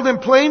 He told him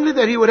plainly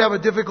that he would have a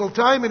difficult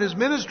time in his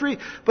ministry,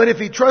 but if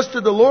he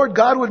trusted the Lord,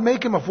 God would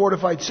make him a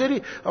fortified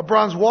city, a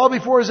bronze wall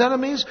before his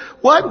enemies.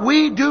 What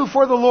we do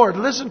for the Lord,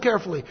 listen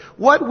carefully,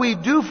 what we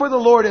do for the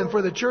Lord and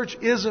for the church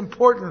is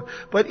important,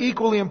 but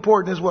equally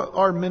important is what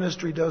our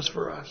ministry does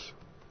for us.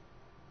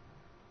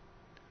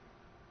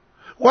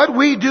 What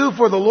we do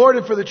for the Lord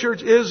and for the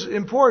church is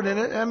important.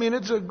 And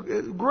it's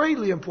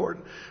greatly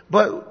important.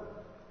 But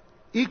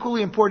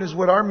equally important is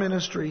what our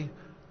ministry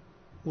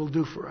will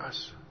do for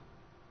us.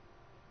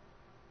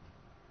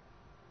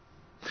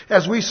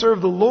 As we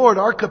serve the Lord,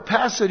 our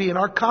capacity and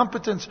our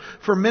competence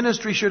for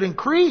ministry should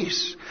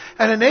increase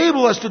and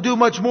enable us to do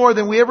much more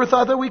than we ever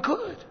thought that we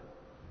could.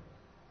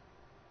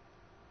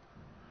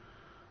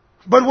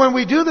 But when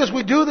we do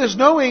this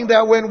knowing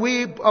that when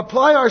we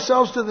apply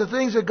ourselves to the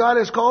things that God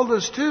has called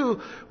us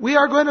to, we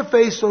are going to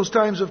face those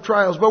times of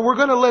trials. But we're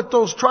going to let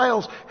those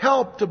trials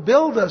help to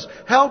build us,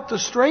 help to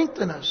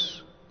strengthen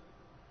us.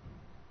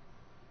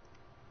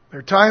 There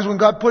are times when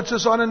God puts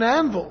us on an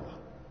anvil,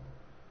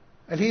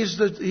 and He's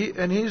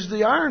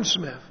the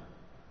ironsmith.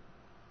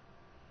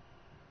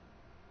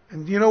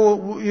 And you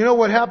know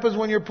what happens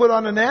when you're put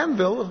on an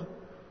anvil?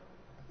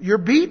 You're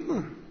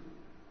beaten.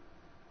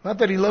 Not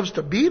that He loves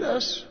to beat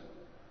us.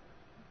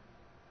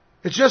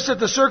 It's just that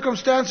the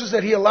circumstances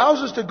that He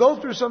allows us to go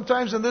through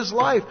sometimes in this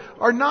life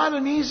are not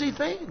an easy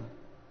thing.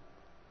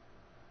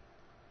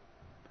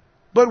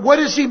 But what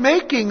is He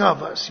making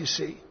of us, you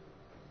see?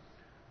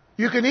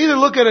 You can either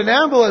look at an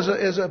anvil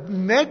as a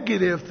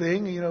negative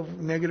thing,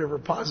 negative or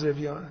positive,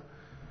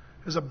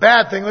 as a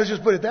bad thing. Let's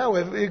just put it that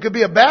way. It could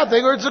be a bad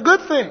thing or it's a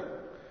good thing.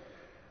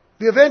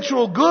 The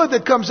eventual good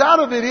that comes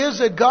out of it is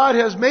that God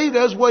has made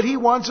us what He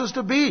wants us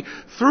to be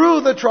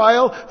through the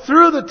trial,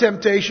 through the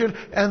temptation,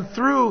 and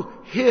through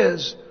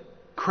His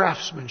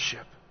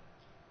craftsmanship.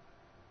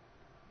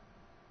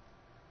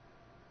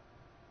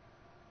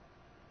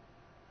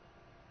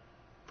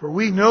 For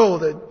we know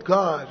that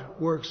God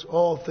works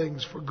all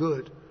things for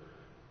good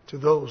to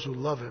those who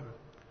love Him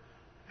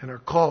and are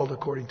called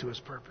according to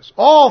His purpose.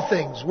 All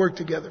things work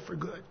together for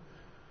good.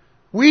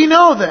 We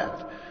know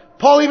that.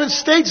 Paul even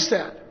states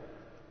that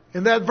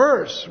in that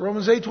verse,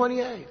 Romans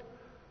 8:28.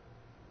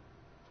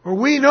 For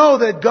we know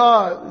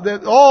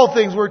that all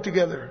things work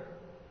together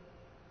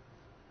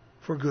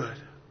for good.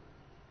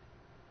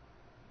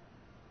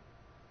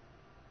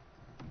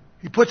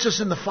 He puts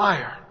us in the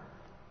fire.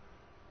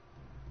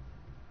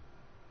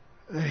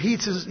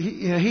 Heats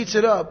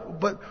it up.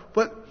 But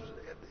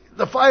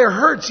the fire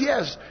hurts,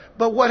 yes.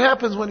 But what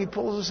happens when He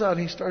pulls us out?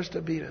 He starts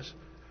to beat us.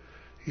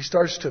 He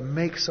starts to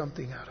make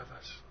something out of us.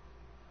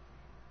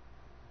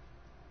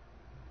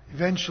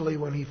 Eventually,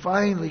 when He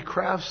finally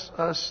crafts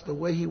us the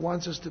way He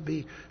wants us to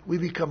be, we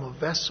become a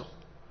vessel.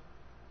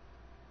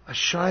 A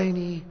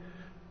shiny,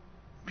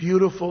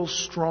 beautiful,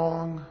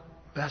 strong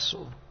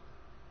vessel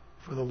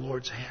for the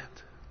Lord's hand.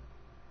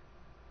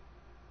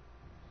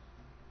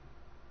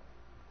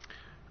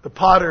 The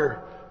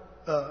potter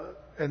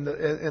and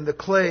the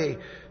clay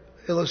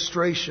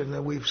illustration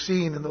that we've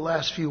seen in the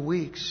last few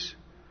weeks.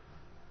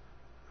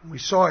 We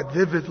saw it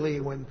vividly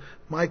when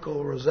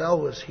Michael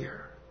Roselle was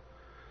here.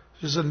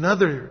 Just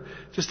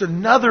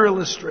another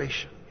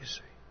illustration, you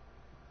see.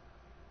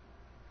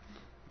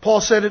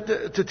 Paul said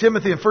it to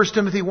Timothy in 1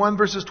 Timothy 1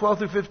 verses 12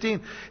 through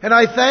 15. And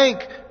I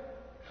thank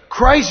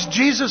Christ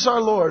Jesus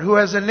our Lord who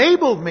has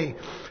enabled me.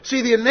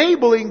 See, the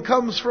enabling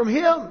comes from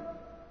Him.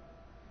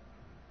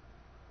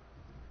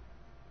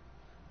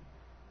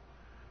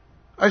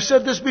 I've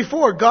said this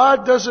before.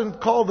 God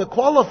doesn't call the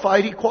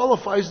qualified, He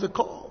qualifies the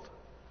called.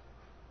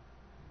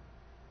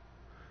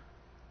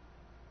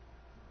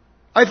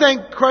 I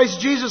thank Christ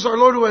Jesus our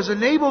Lord who has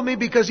enabled me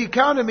because He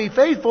counted me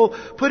faithful,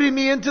 putting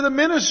me into the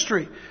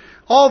ministry.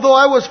 Although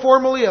I was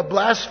formerly a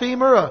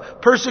blasphemer, a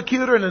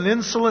persecutor, and an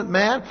insolent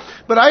man,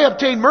 but I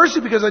obtained mercy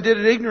because I did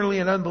it ignorantly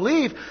in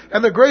unbelief,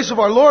 and the grace of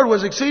our Lord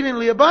was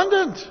exceedingly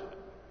abundant,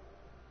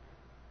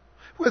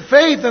 with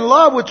faith and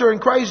love which are in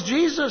Christ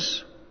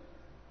Jesus.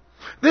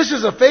 This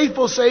is a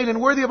faithful saying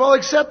and worthy of all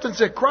acceptance,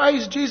 that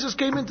Christ Jesus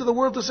came into the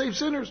world to save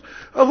sinners,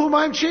 of whom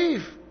I'm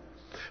chief.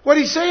 What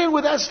he's saying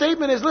with that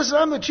statement is, listen,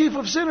 I'm the chief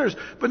of sinners,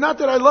 but not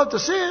that I love to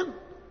sin.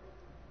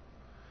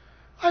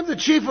 I'm the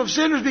chief of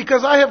sinners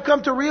because I have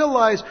come to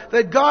realize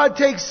that God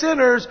takes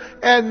sinners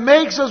and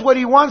makes us what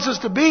He wants us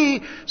to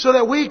be so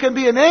that we can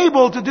be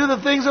enabled to do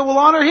the things that will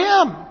honor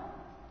Him.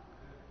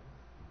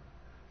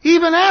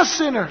 Even as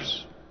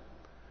sinners.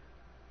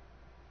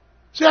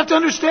 So you have to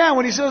understand,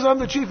 when He says I'm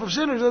the chief of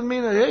sinners, it doesn't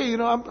mean that, hey,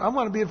 I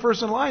want to be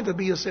first in line to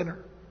be a sinner.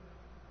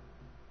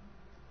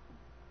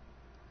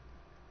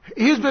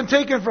 He's been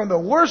taken from the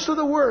worst of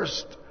the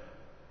worst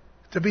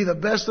to be the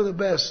best of the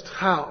best.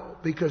 How?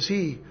 Because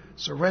He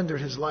surrendered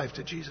His life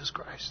to Jesus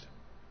Christ.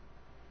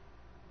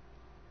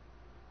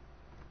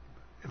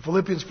 In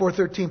Philippians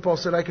 4:13, Paul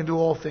said, I can do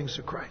all things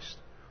through Christ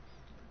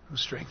who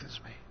strengthens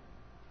me.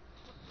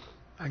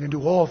 I can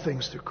do all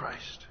things through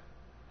Christ.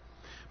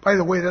 By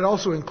the way, that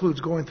also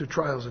includes going through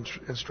trials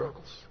and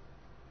struggles.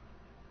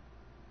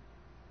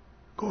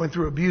 Going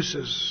through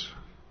abuses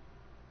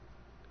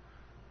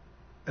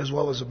as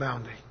well as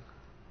abounding.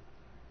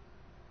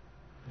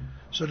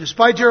 So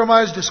despite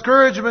Jeremiah's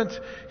discouragement,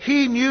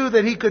 he knew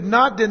that he could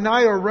not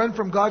deny or run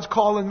from God's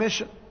call and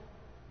mission.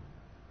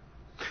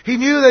 He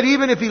knew that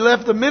even if he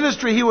left the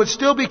ministry, he would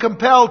still be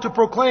compelled to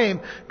proclaim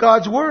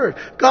God's Word.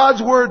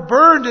 God's Word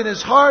burned in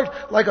his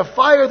heart like a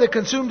fire that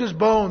consumed his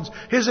bones,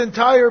 his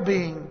entire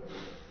being.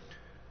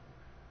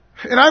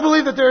 And I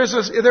believe that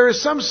there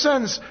is some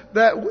sense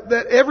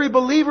that every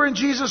believer in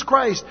Jesus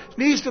Christ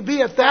needs to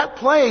be at that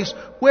place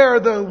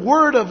where the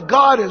Word of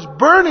God is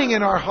burning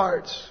in our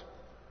hearts.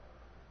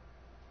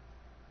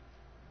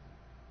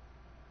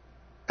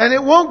 And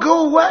it won't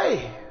go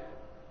away.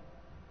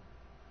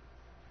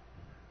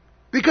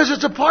 Because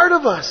it's a part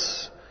of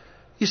us.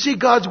 You see,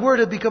 God's Word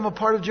had become a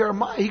part of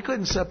Jeremiah. He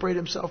couldn't separate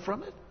himself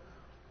from it.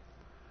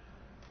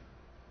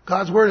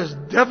 God's Word is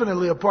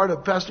definitely a part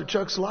of Pastor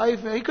Chuck's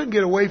life. He couldn't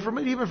get away from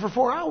it even for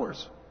 4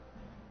 hours.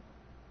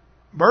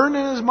 Burned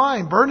in his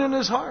mind, burned in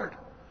his heart.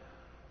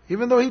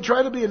 Even though he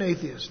tried to be an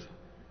atheist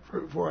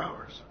for 4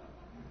 hours.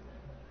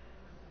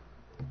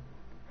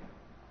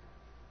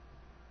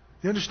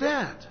 You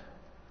understand?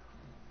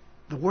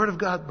 The Word of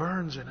God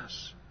burns in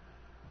us.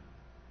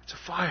 It's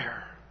a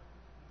fire.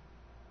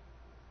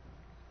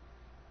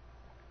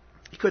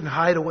 He couldn't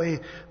hide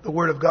away the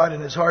Word of God in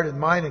his heart and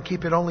mind and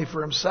keep it only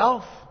for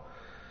himself.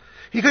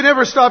 He could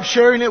never stop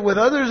sharing it with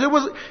others.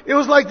 It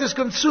was like this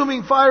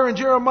consuming fire in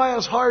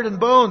Jeremiah's heart and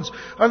bones.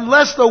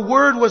 Unless the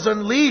Word was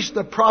unleashed,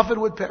 the prophet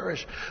would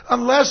perish.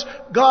 Unless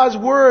God's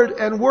Word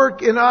and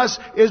work in us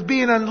is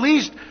being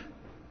unleashed,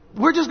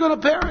 we're just going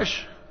to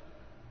perish.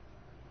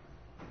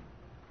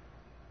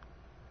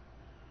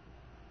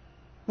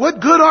 What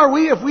good are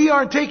we if we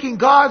aren't taking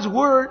God's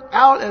Word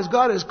out as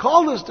God has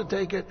called us to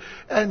take it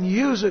and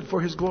use it for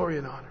His glory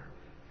and honor?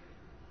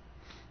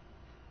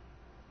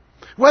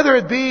 Whether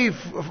it be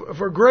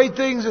for great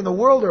things in the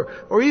world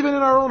or even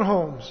in our own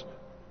homes,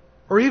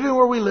 or even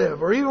where we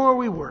live, or even where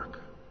we work.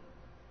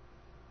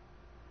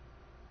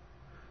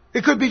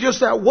 It could be just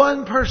that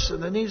one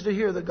person that needs to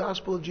hear the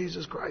gospel of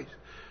Jesus Christ.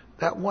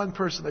 That one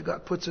person that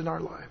God puts in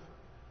our life.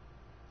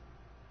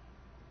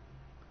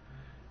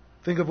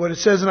 Think of what it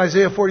says in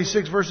Isaiah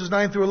 46 verses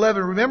 9 through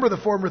 11. Remember the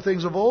former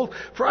things of old,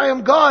 for I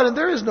am God and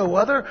there is no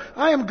other.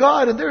 I am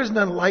God and there is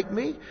none like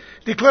me.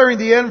 Declaring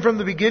the end from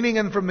the beginning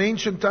and from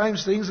ancient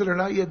times, things that are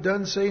not yet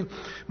done, saying,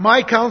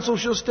 my counsel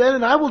shall stand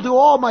and I will do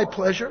all my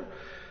pleasure.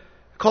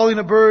 Calling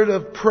a bird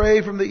of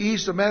prey from the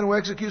east, a man who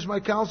executes my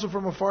counsel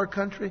from a far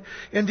country.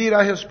 Indeed,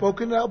 I have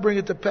spoken, and I'll bring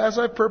it to pass.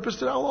 I've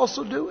purposed it, I'll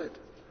also do it.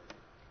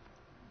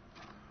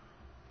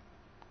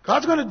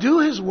 God's going to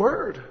do His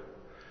word.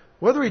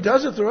 Whether He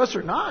does it through us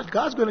or not,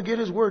 God's going to get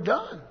His word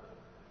done.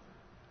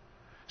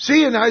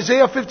 See, in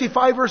Isaiah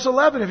 55 verse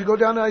 11, if you go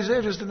down to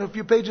Isaiah just in a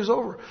few pages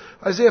over,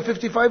 Isaiah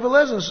 55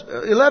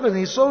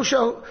 11, so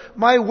shall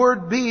my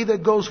word be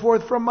that goes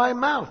forth from my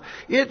mouth.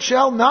 It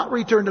shall not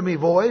return to me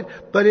void,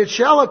 but it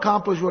shall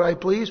accomplish what I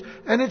please,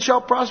 and it shall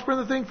prosper in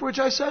the thing for which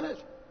I sent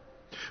it.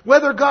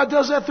 Whether God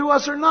does that through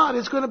us or not,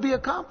 it's going to be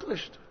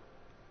accomplished.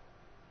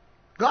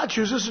 God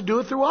chooses to do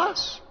it through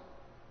us.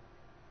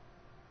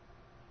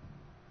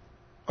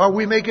 Are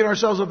we making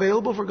ourselves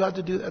available for God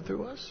to do that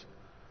through us?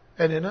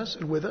 And in us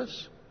and with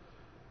us?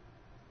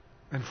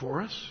 And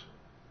for us?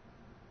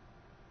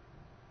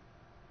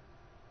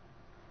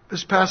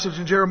 This passage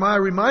in Jeremiah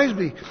reminds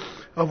me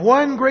of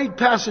one great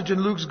passage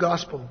in Luke's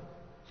Gospel.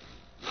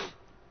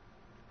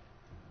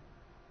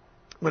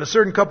 When a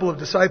certain couple of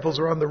disciples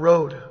are on the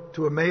road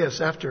to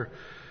Emmaus after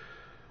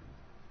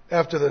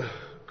the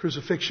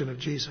crucifixion of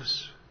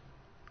Jesus.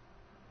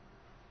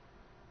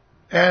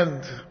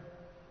 And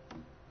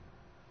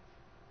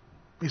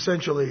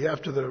Essentially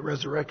after the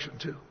resurrection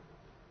too.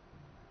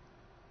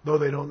 Though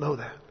they don't know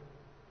that.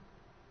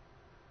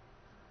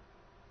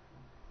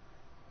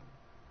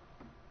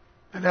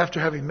 And after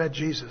having met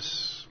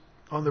Jesus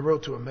on the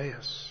road to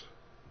Emmaus,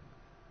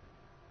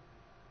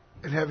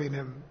 and having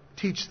Him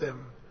teach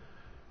them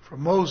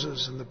from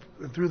Moses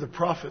and through the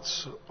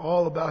prophets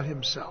all about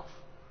Himself.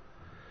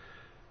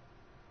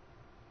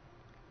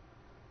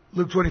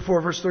 Luke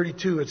 24 verse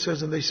 32, it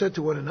says, "And they said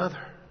to one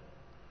another,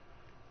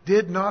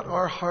 did not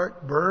our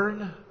heart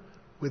burn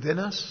within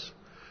us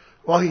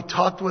while He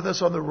talked with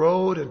us on the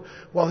road and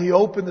while He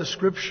opened the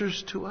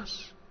Scriptures to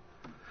us?"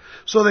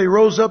 So they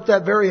rose up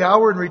that very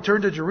hour and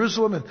returned to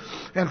Jerusalem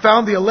and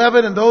found the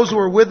 11 and those who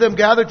were with them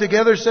gathered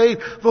together, saying,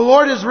 "The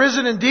Lord is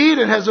risen indeed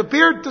and has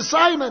appeared to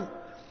Simon."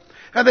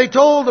 And they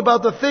told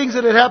about the things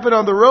that had happened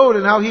on the road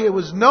and how He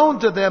was known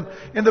to them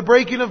in the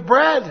breaking of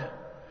bread.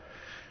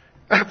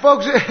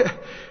 Folks,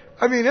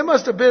 I mean, it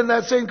must have been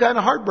that same kind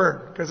of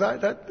heartburn, because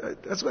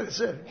that's what it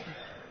said.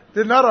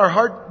 Did not our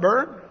heart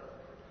burn?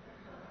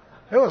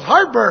 It was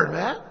heartburn,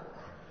 man.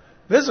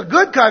 This is a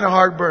good kind of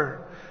heartburn.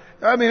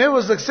 I mean, it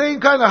was the same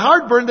kind of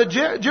heartburn that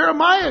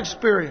Jeremiah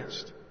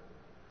experienced.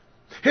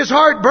 His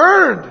heart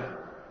burned.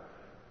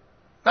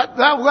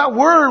 That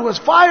word was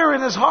fire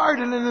in his heart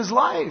and in his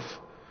life.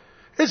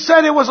 It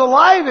said it was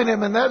alive in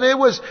him and that it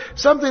was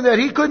something that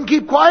he couldn't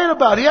keep quiet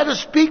about. He had to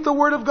speak the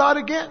word of God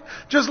again.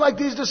 Just like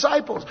these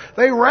disciples.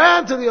 They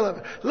ran to the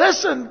 11.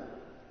 Listen.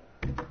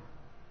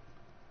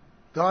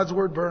 God's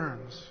word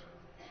burns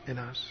in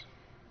us.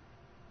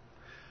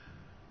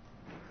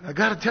 I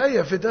got to tell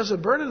you, if it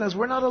doesn't burn in us,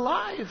 we're not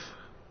alive.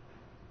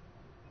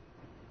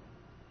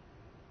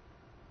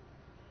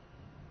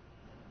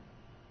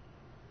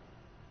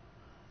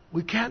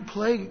 We can't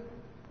play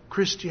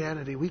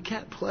Christianity. We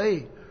can't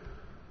play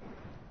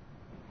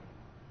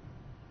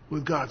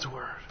with God's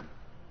word.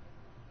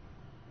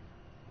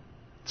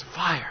 It's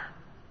fire.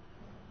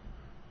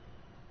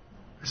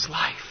 It's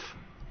life.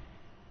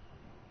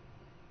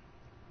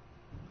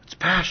 It's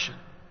passion.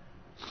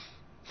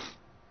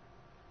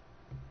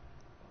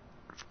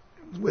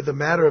 With the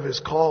matter of his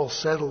call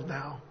settled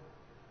now,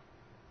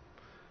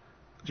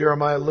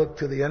 Jeremiah looked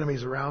to the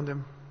enemies around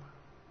him.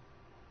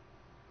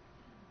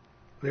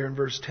 There in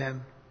verse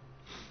 10.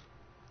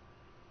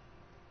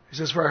 He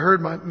says, "For I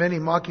heard many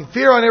mocking,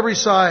 fear on every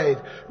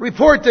side.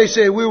 Report, they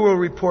say, we will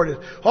report it.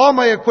 All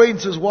my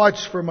acquaintances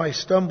watch for my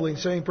stumbling,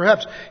 saying,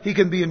 perhaps he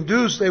can be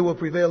induced, they will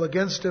prevail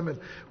against him, and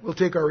we'll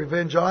take our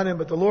revenge on him.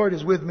 But the Lord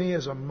is with me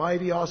as a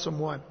mighty, awesome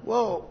one."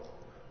 Whoa!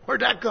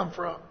 Where'd that come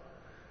from?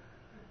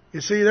 You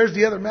see, there's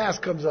the other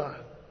mask comes on.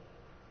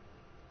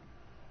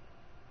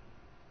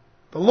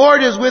 "The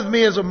Lord is with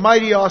me as a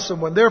mighty, awesome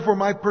one. Therefore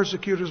my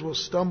persecutors will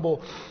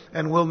stumble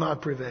and will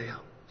not prevail.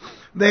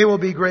 They will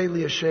be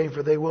greatly ashamed,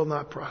 for they will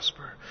not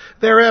prosper.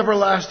 Their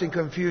everlasting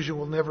confusion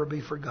will never be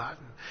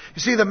forgotten."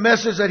 You see, the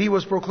message that he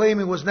was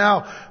proclaiming was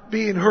now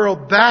being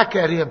hurled back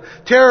at him.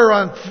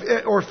 Terror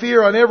or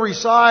fear on every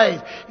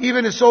side.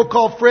 Even his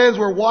so-called friends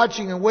were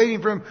watching and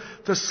waiting for him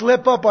to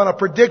slip up on a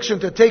prediction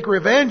to take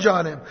revenge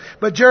on him.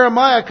 But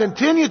Jeremiah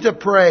continued to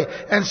pray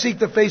and seek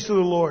the face of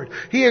the Lord.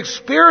 He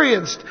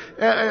expressed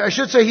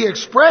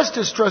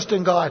his trust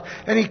in God,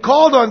 and he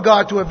called on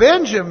God to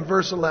avenge him,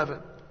 verse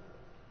 11.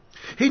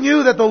 He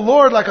knew that the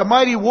Lord, like a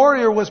mighty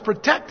warrior, was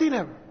protecting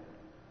him.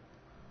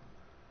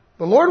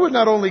 The Lord would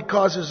not only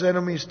cause his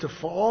enemies to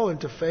fall and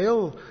to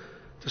fail,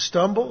 to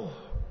stumble,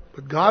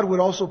 but God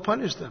would also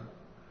punish them.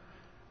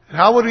 And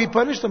how would he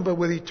punish them? But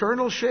with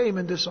eternal shame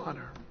and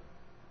dishonor.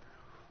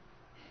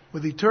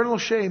 With eternal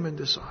shame and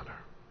dishonor.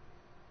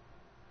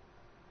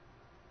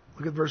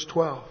 Look at verse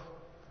 12.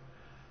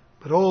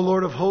 "But, O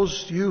Lord of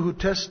hosts, you who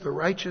test the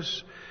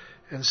righteous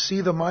and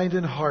see the mind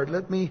and heart,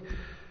 let me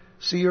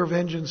see your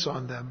vengeance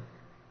on them.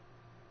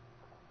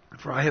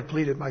 For I have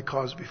pleaded my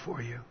cause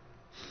before you."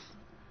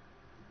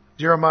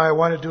 Jeremiah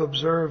wanted to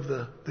observe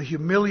the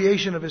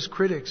humiliation of his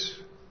critics.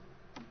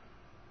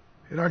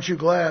 And aren't you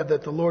glad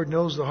that the Lord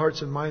knows the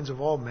hearts and minds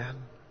of all men?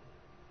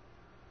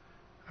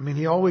 I mean,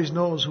 he always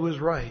knows who is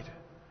right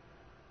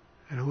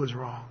and who is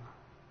wrong.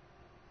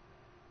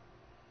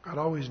 God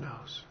always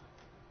knows.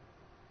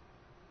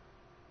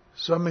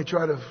 Some may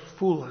try to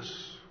fool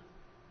us.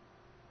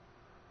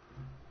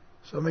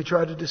 Some may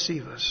try to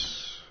deceive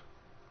us.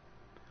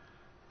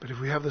 But if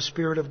we have the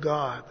Spirit of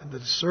God and the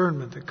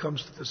discernment that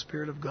comes to the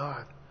Spirit of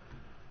God,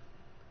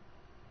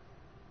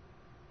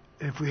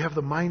 and if we have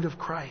the mind of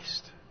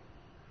Christ,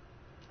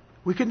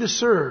 we can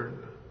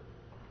discern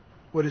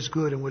what is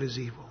good and what is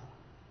evil.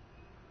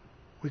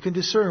 We can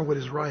discern what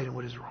is right and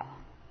what is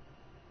wrong.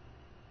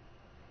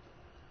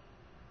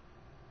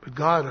 But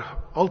God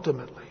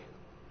ultimately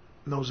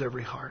knows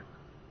every heart.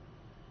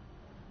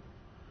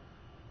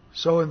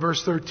 So in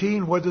verse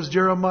 13, what does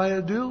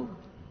Jeremiah do?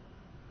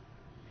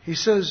 He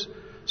says,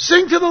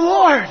 "Sing to the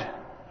Lord!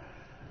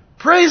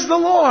 Praise the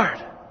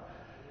Lord!"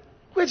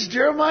 Which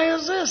Jeremiah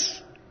is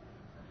this?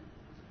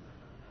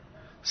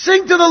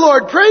 "Sing to the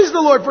Lord, praise the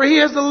Lord, for he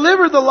has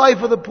delivered the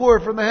life of the poor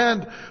from the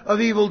hand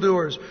of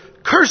evildoers.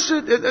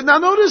 Cursed," now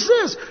notice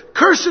this,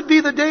 "cursed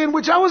be the day in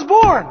which I was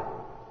born."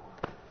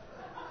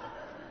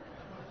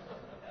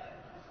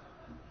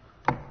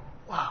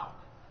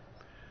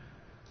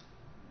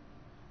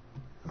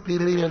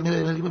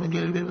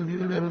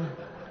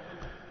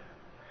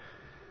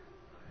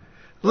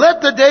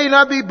 Let the day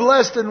not be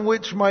blessed in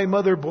which my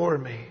mother bore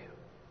me.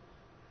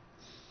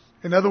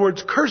 In other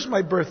words, curse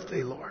my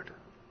birthday, Lord.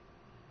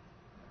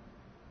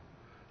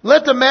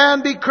 Let the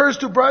man be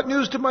cursed who brought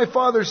news to my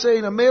father,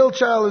 saying, a male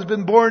child has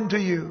been born to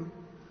you.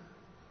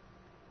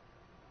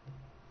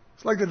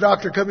 It's like the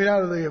doctor coming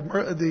out of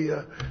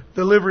the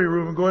delivery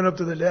room and going up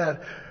to the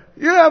dad.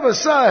 You have a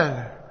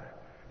son.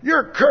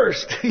 You're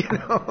cursed,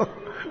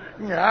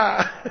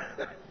 Yeah.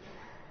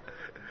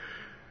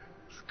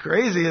 It's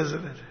crazy,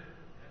 isn't it?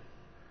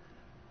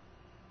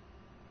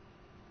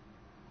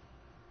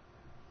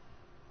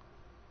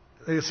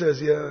 It says,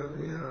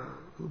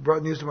 who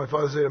brought news to my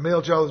father, saying, a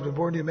male child has been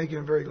born to you, making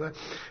him very glad.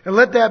 And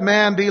let that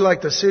man be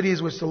like the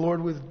cities which the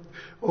Lord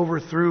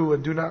overthrew,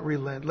 and do not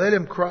relent. Let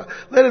him cry.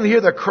 Let him hear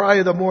the cry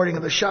of the morning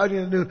and the shouting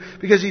of the noon,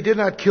 because he did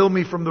not kill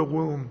me from the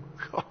womb.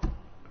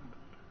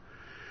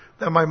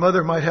 That my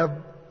mother might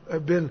have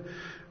been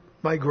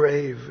my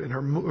grave, and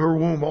her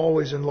womb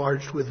always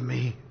enlarged with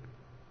me.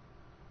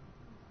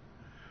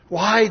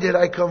 Why did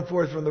I come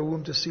forth from the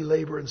womb to see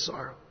labor and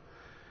sorrow,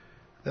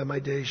 that my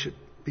days should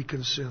be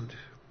consumed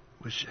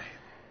with shame?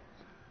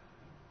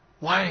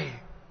 Why?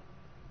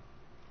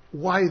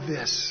 Why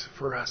this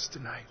for us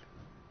tonight?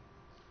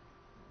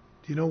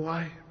 Do you know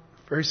why?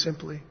 Very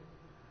simply,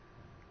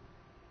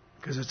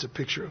 because it's a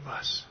picture of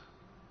us.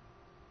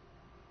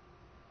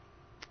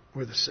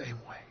 We're the same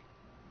way.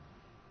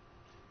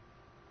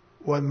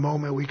 One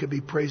moment we could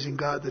be praising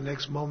God, the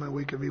next moment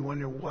we could be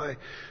wondering why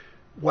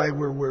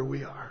we're where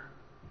we are.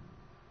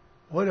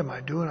 What am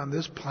I doing on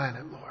this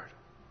planet, Lord?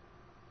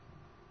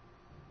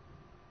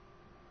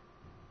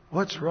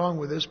 What's wrong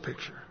with this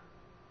picture?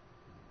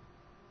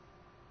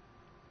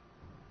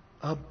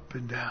 Up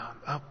and down,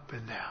 up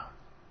and down.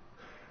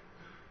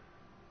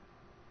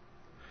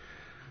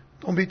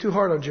 Don't be too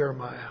hard on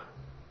Jeremiah.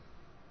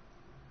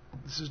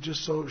 This is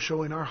just so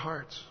showing our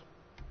hearts.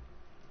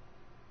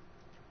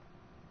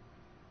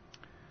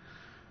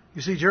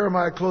 You see,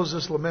 Jeremiah closed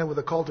this lament with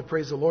a call to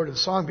praise the Lord in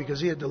song,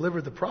 because he had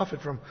delivered the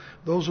prophet from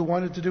those who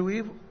wanted to do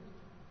evil.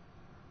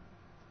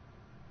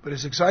 But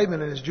his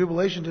excitement and his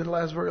jubilation didn't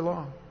last very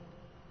long.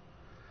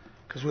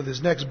 Because with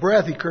his next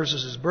breath, he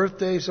curses his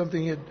birthday,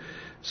 something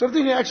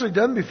he actually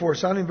done before,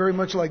 sounding very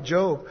much like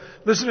Job.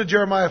 Listen to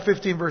Jeremiah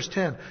 15, verse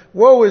 10.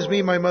 Woe is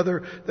me, my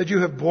mother, that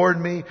you have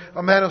borne me,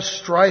 a man of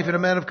strife and a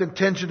man of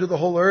contention to the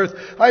whole earth.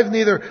 I have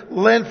neither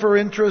lent for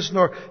interest,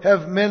 nor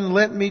have men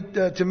lent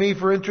to me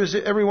for interest.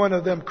 Every one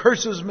of them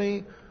curses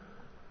me.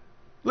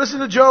 Listen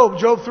to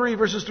Job 3,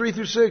 verses 3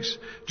 through 6.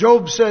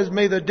 Job says,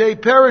 may the day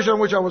perish on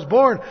which I was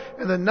born,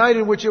 and the night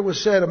in which it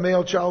was said, a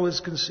male child is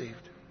conceived.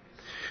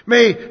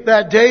 May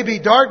that day be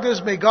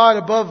darkness. May God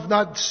above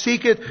not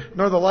seek it,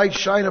 nor the light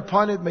shine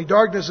upon it. May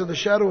darkness and the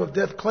shadow of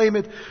death claim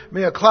it.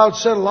 May a cloud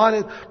settle on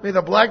it. May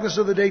the blackness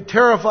of the day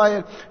terrify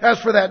it.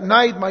 As for that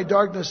night, my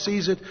darkness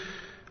sees it.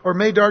 Or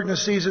may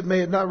darkness seize it.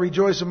 May it not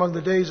rejoice among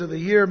the days of the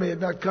year. May it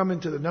not come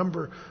into the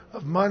number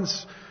of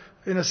months.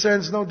 In a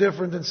sense, no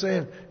different than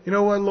saying, you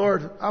know what,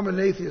 Lord, I'm an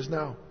atheist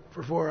now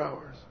for 4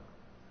 hours.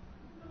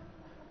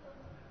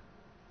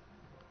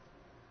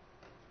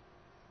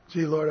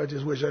 Gee, Lord, I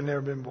just wish I'd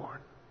never been born.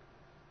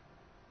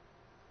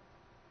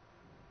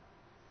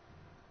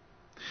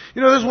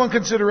 You know, there's one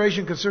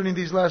consideration concerning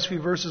these last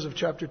few verses of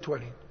chapter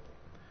 20.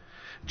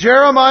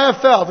 Jeremiah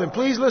felt, and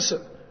please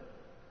listen,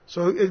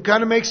 so it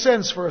kind of makes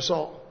sense for us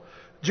all.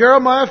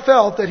 Jeremiah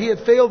felt that he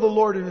had failed the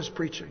Lord in his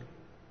preaching.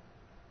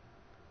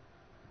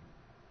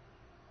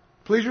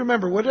 Please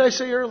remember, what did I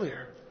say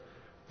earlier?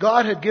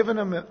 God had given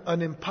him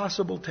an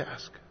impossible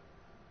task.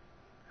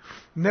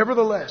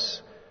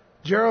 Nevertheless,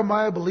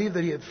 Jeremiah believed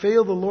that he had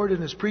failed the Lord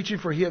in his preaching,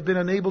 for he had been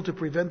unable to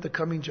prevent the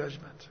coming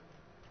judgment.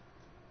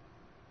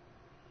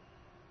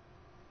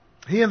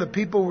 He and the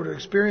people were to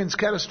experience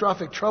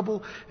catastrophic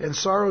trouble and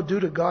sorrow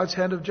due to God's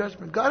hand of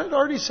judgment. God had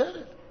already said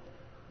it.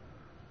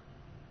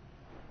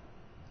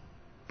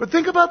 But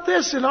think about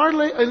this. In our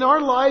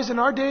lives, in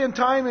our day and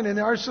time, and in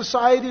our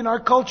society, in our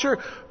culture,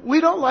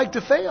 we don't like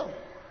to fail.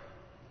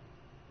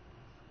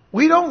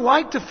 We don't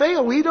like to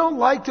fail. We don't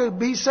like to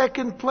be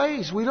second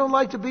place. We don't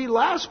like to be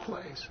last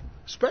place,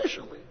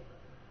 especially.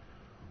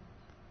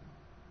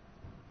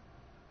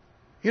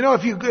 You know,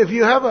 if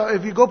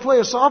you go play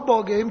a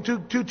softball game,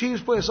 two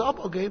teams play a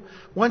softball game,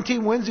 one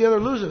team wins, the other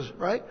loses,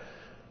 right?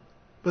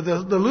 But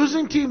the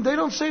losing team, they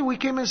don't say we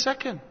came in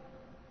second.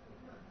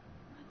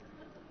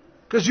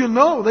 Because you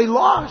know they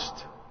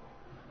lost.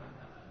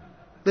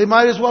 They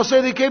might as well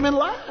say they came in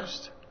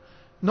last.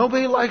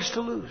 Nobody likes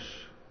to lose.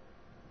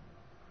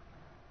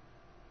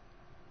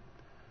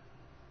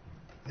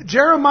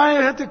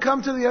 Jeremiah had to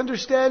come to the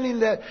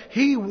understanding that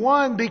he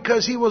won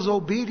because he was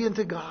obedient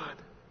to God.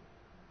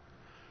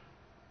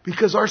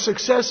 Because our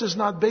success is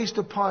not based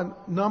upon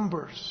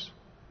numbers.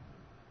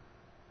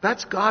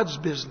 That's God's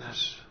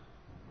business.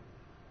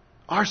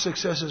 Our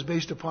success is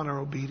based upon our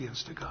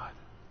obedience to God.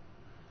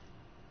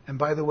 And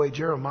by the way,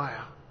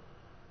 Jeremiah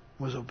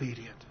was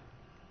obedient.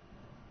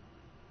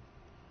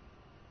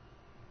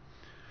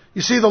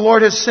 You see, the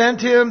Lord has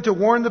sent him to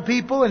warn the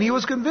people, and he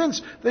was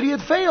convinced that he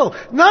had failed.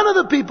 None of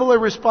the people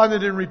had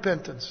responded in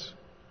repentance.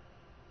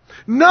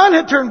 None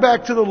had turned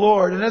back to the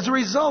Lord. And as a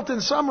result, in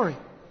summary,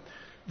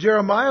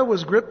 Jeremiah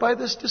was gripped by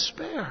this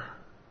despair.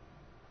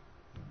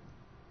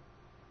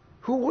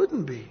 Who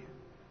wouldn't be?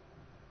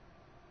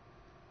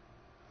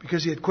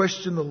 Because he had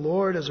questioned the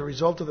Lord as a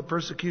result of the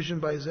persecution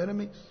by his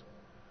enemies.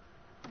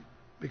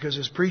 Because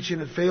his preaching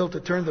had failed to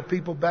turn the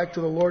people back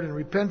to the Lord in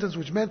repentance,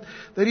 which meant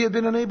that he had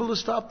been unable to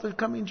stop the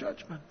coming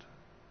judgment.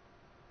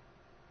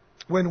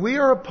 When we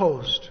are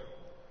opposed,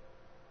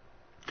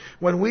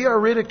 when we are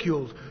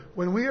ridiculed,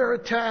 when we are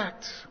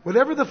attacked,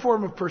 whatever the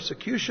form of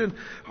persecution,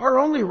 our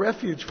only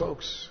refuge,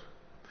 folks,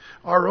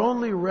 our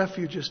only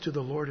refuge is to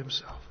the Lord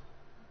himself.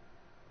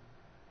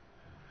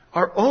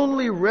 Our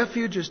only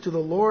refuge is to the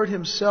Lord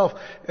himself,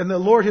 and the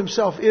Lord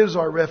himself is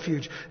our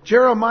refuge.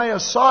 Jeremiah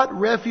sought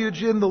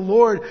refuge in the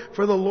Lord,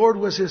 for the Lord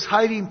was his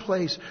hiding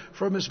place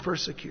from his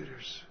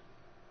persecutors.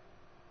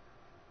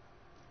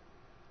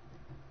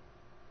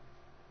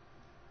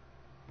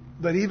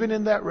 But even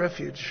in that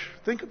refuge,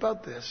 think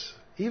about this,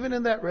 even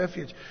in that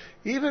refuge,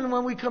 even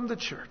when we come to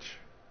church,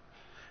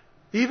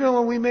 even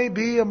when we may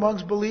be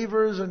amongst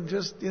believers and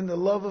just in the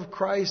love of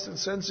Christ and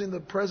sensing the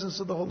presence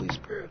of the Holy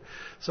Spirit,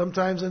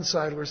 sometimes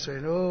inside we're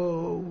saying,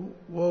 oh,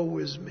 woe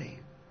is me.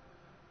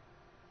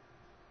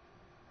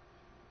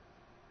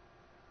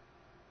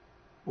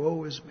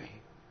 Woe is me.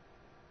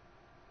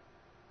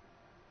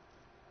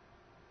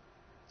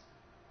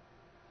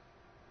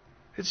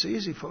 It's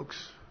easy, folks.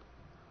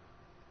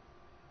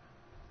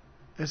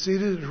 It's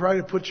easy to try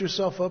to put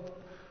yourself up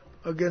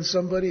against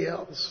somebody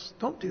else.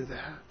 Don't do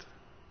that.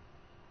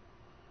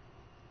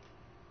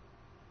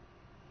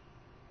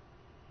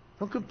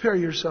 Don't compare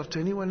yourself to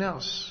anyone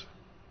else.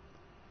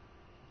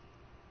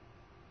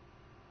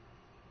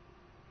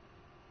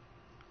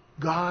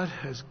 God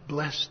has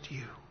blessed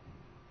you,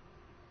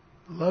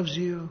 loves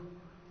you,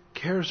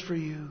 cares for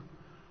you,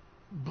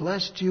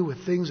 blessed you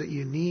with things that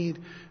you need,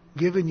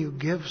 given you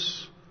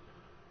gifts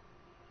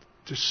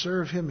to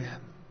serve him in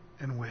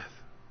and with.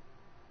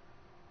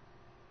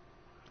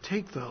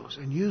 Take those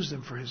and use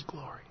them for his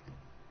glory.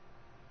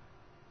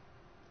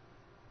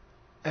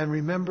 And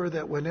remember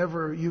that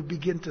whenever you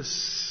begin to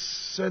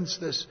sense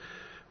this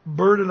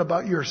burden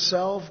about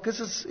yourself,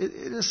 because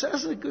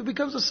it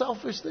becomes a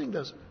selfish thing,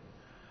 doesn't it?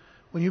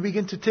 When you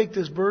begin to take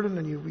this burden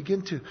and you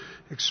begin to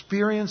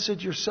experience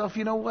it yourself,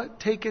 you know what?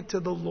 Take it to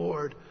the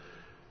Lord.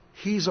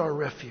 He's our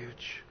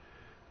refuge.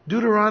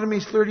 Deuteronomy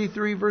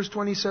 33 verse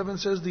 27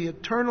 says, the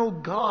eternal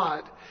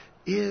God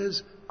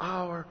is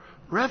our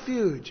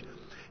refuge.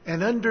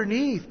 And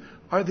underneath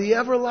are the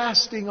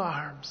everlasting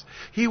arms.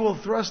 He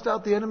will thrust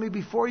out the enemy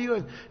before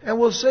you and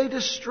will say,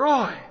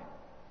 destroy.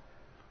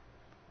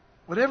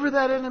 Whatever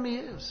that enemy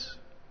is.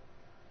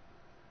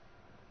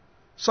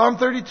 Psalm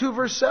 32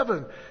 verse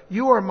 7.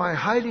 You are my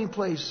hiding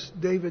place,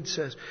 David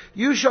says.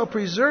 You shall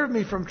preserve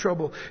me from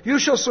trouble. You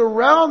shall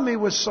surround me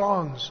with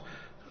songs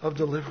of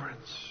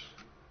deliverance.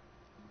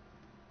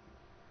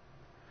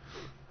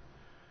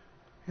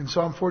 In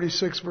Psalm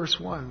 46 verse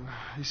 1,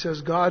 he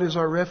says, God is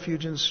our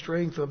refuge and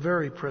strength, a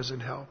very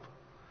present help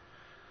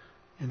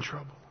in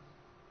trouble.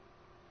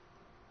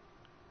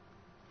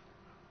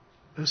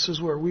 This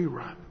is where we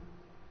run.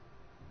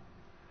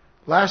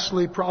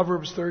 Lastly,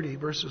 Proverbs 30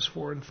 verses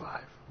 4 and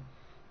 5.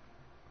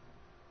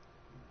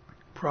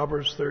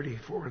 Proverbs 30,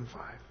 4 and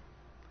 5.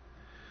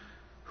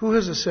 Who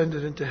has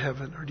ascended into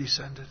heaven or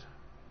descended?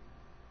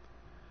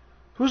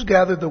 Who's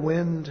gathered the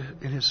wind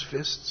in his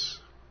fists?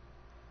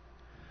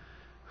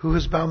 Who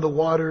has bound the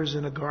waters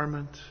in a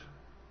garment?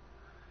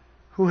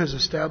 Who has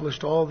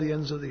established all the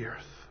ends of the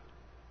earth?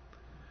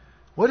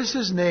 What is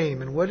his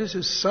name and what is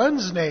his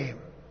son's name,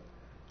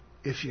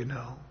 if you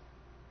know?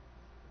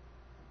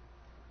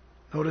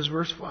 Notice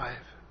verse 5.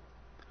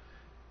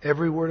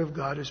 Every word of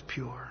God is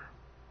pure.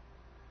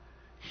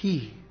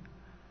 He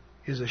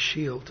is a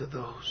shield to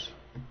those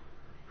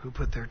who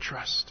put their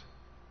trust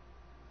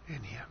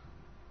in him.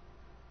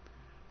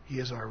 He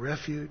is our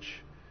refuge.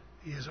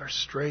 He is our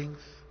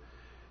strength.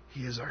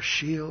 He is our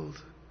shield.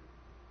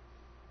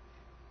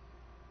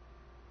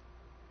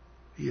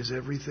 He is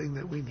everything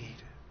that we need.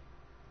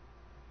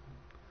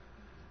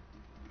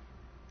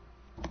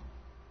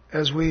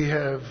 As we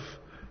have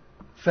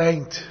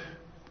thanked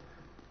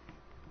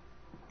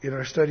in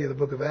our study of the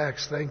book of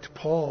Acts, thanked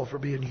Paul for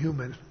being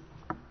human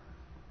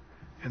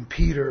and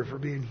Peter for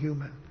being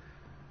human.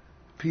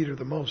 Peter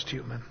the most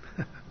human.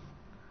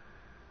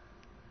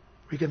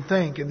 We can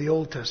thank in the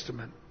Old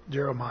Testament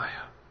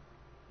Jeremiah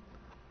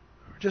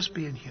for just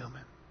being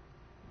human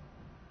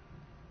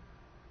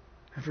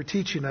and for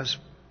teaching us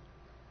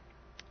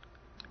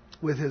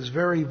with his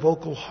very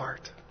vocal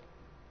heart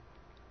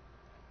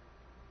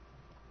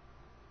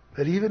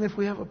that even if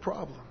we have a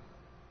problem,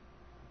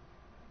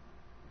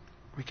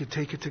 we could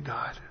take it to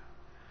God.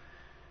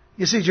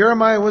 You see,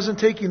 Jeremiah wasn't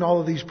taking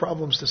all of these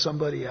problems to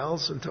somebody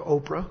else and to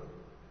Oprah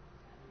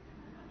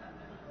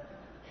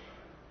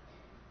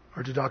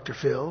or to Dr.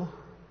 Phil.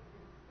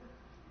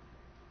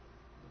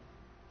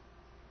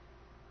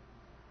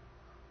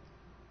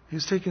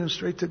 He's taking them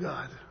straight to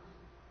God.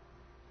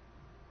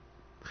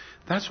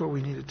 That's where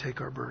we need to take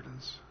our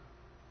burdens.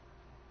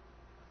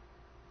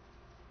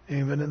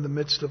 Even in the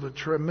midst of a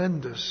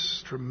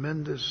tremendous,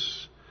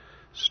 tremendous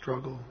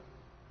struggle.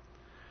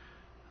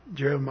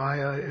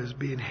 Jeremiah is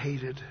being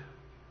hated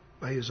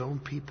by his own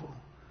people,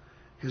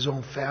 his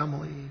own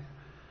family,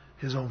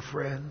 his own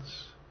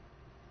friends.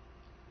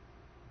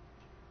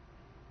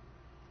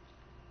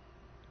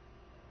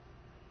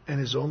 And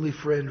his only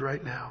friend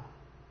right now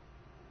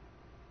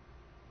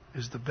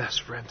is the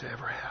best friend to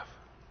ever have.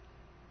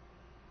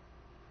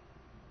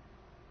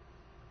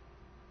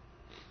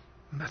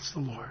 And that's the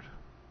Lord.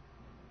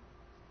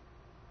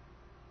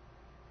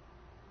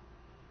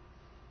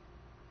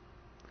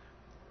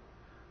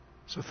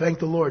 So thank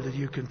the Lord that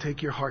you can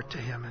take your heart to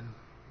Him and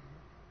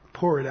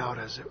pour it out,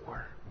 as it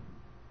were.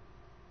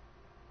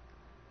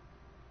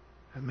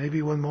 And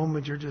maybe one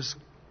moment you're just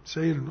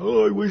saying,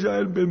 oh, I wish I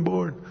hadn't been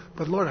born.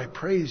 But Lord, I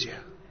praise you.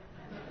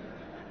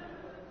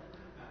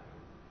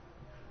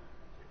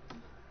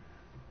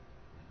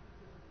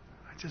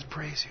 I just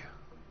praise you.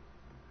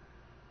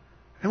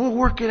 And we'll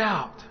work it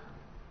out.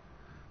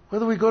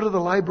 Whether we go to the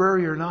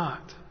library or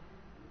not.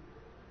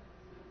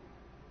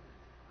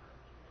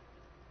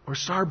 Or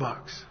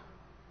Starbucks.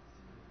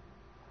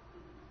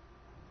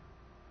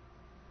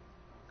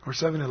 Or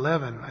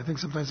 7-Eleven. I think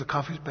sometimes the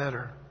coffee's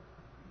better.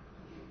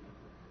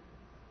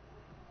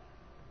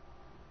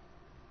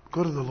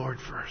 Go to the Lord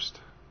first.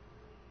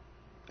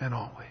 And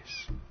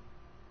always.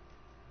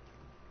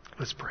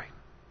 Let's pray.